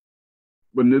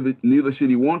 but neither should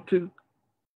he want to,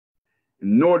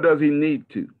 nor does he need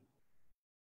to.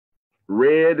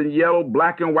 Red and yellow,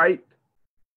 black and white,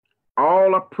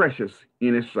 all are precious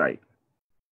in his sight.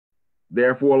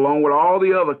 Therefore, along with all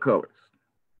the other colors,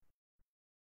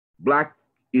 black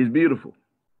is beautiful.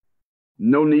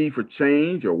 No need for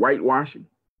change or whitewashing.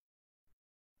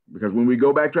 Because when we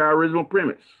go back to our original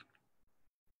premise,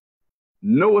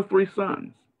 Noah's 3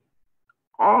 sons,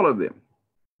 all of them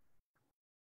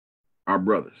are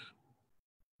brothers.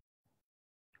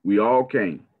 We all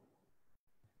came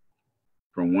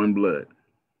from one blood.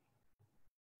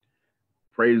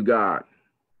 Praise God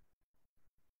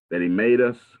that he made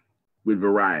us with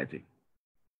variety,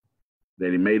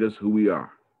 that he made us who we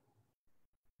are.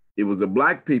 It was the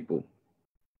black people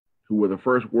who were the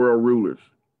first world rulers,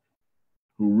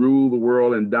 who ruled the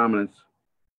world in dominance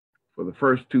for the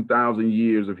first 2,000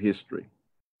 years of history.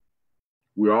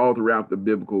 We're all throughout the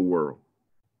biblical world.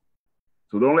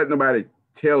 So don't let nobody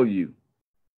tell you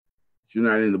you're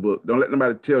not in the book. Don't let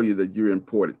nobody tell you that you're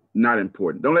important, not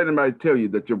important. Don't let anybody tell you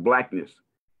that your blackness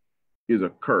is a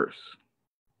curse.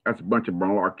 That's a bunch of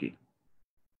malarkey.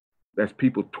 That's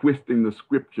people twisting the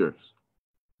scriptures,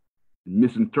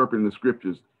 misinterpreting the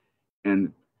scriptures,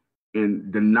 and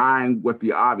denying what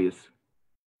the obvious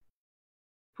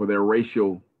for their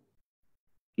racial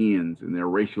ends and their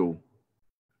racial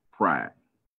pride.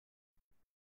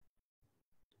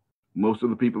 Most of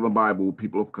the people in the Bible were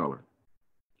people of color.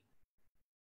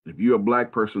 If you're a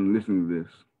black person listening to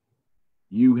this,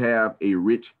 you have a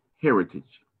rich heritage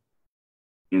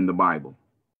in the Bible.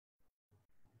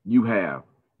 You have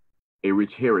a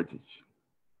rich heritage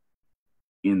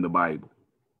in the Bible.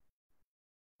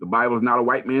 The Bible is not a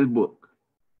white man's book.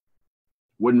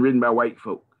 It wasn't written by white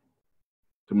folk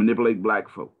to manipulate black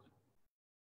folk.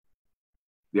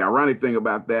 The ironic thing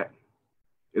about that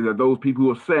is that those people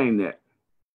who are saying that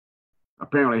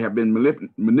apparently have been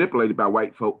manipulated by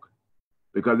white folk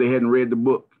because they hadn't read the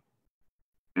book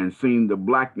and seen the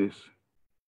blackness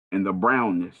and the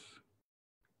brownness,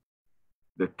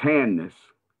 the tanness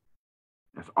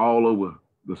that's all over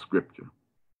the scripture.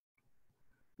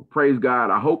 Well, praise God.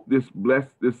 I hope this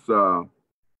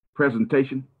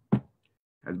presentation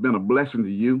has been a blessing to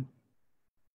you.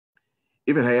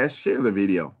 If it has, share the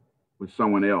video with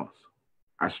someone else.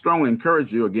 I strongly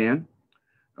encourage you again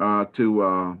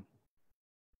to,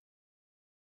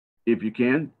 if you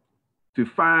can, to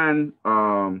find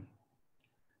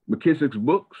McKissick's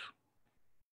books.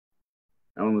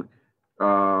 I don't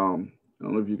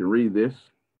know if you can read this.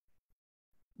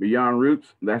 Beyond Roots,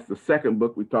 that's the second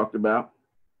book we talked about.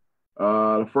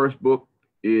 The first book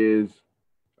is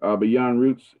Beyond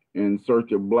Roots, In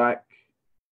Search of Blacks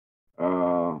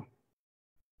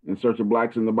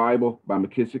in the Bible by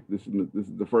McKissick. This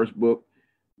is the first book.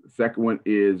 The second one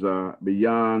is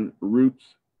Beyond Roots.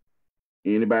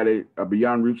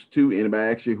 Beyond Roots 2,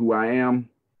 Anybody Ask You Who I Am?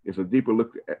 It's a deeper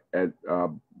look at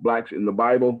blacks in the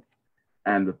Bible.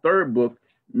 And the third book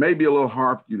may be a little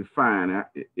hard for you to find.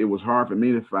 It was hard for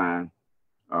me to find.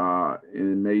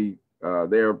 And they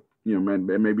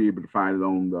may be able to find it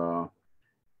on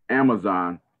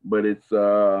Amazon, but it's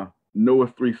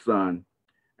Noah's Three Sons.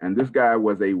 And this guy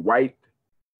was a white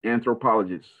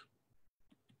anthropologist.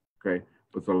 Okay,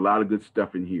 there's a lot of good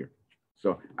stuff in here.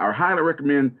 So I highly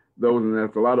recommend those, and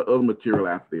there's a lot of other material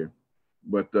out there.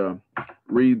 But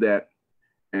read that,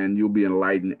 and you'll be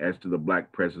enlightened as to the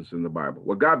black presence in the Bible.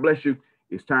 Well, God bless you.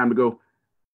 It's time to go.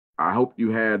 I hope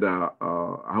you had, I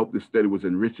hope this study was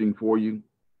enriching for you.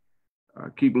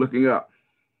 Keep looking up.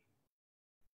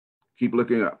 Keep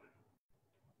looking up.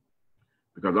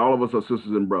 Because all of us are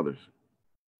sisters and brothers.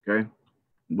 Okay?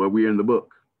 But we're in the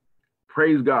book.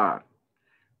 Praise God.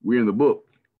 We're in the book.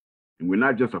 And we're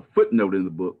not just a footnote in the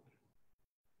book.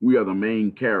 We are the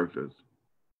main characters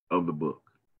of the book.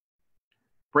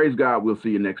 Praise God. We'll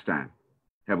see you next time.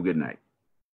 Have a good night.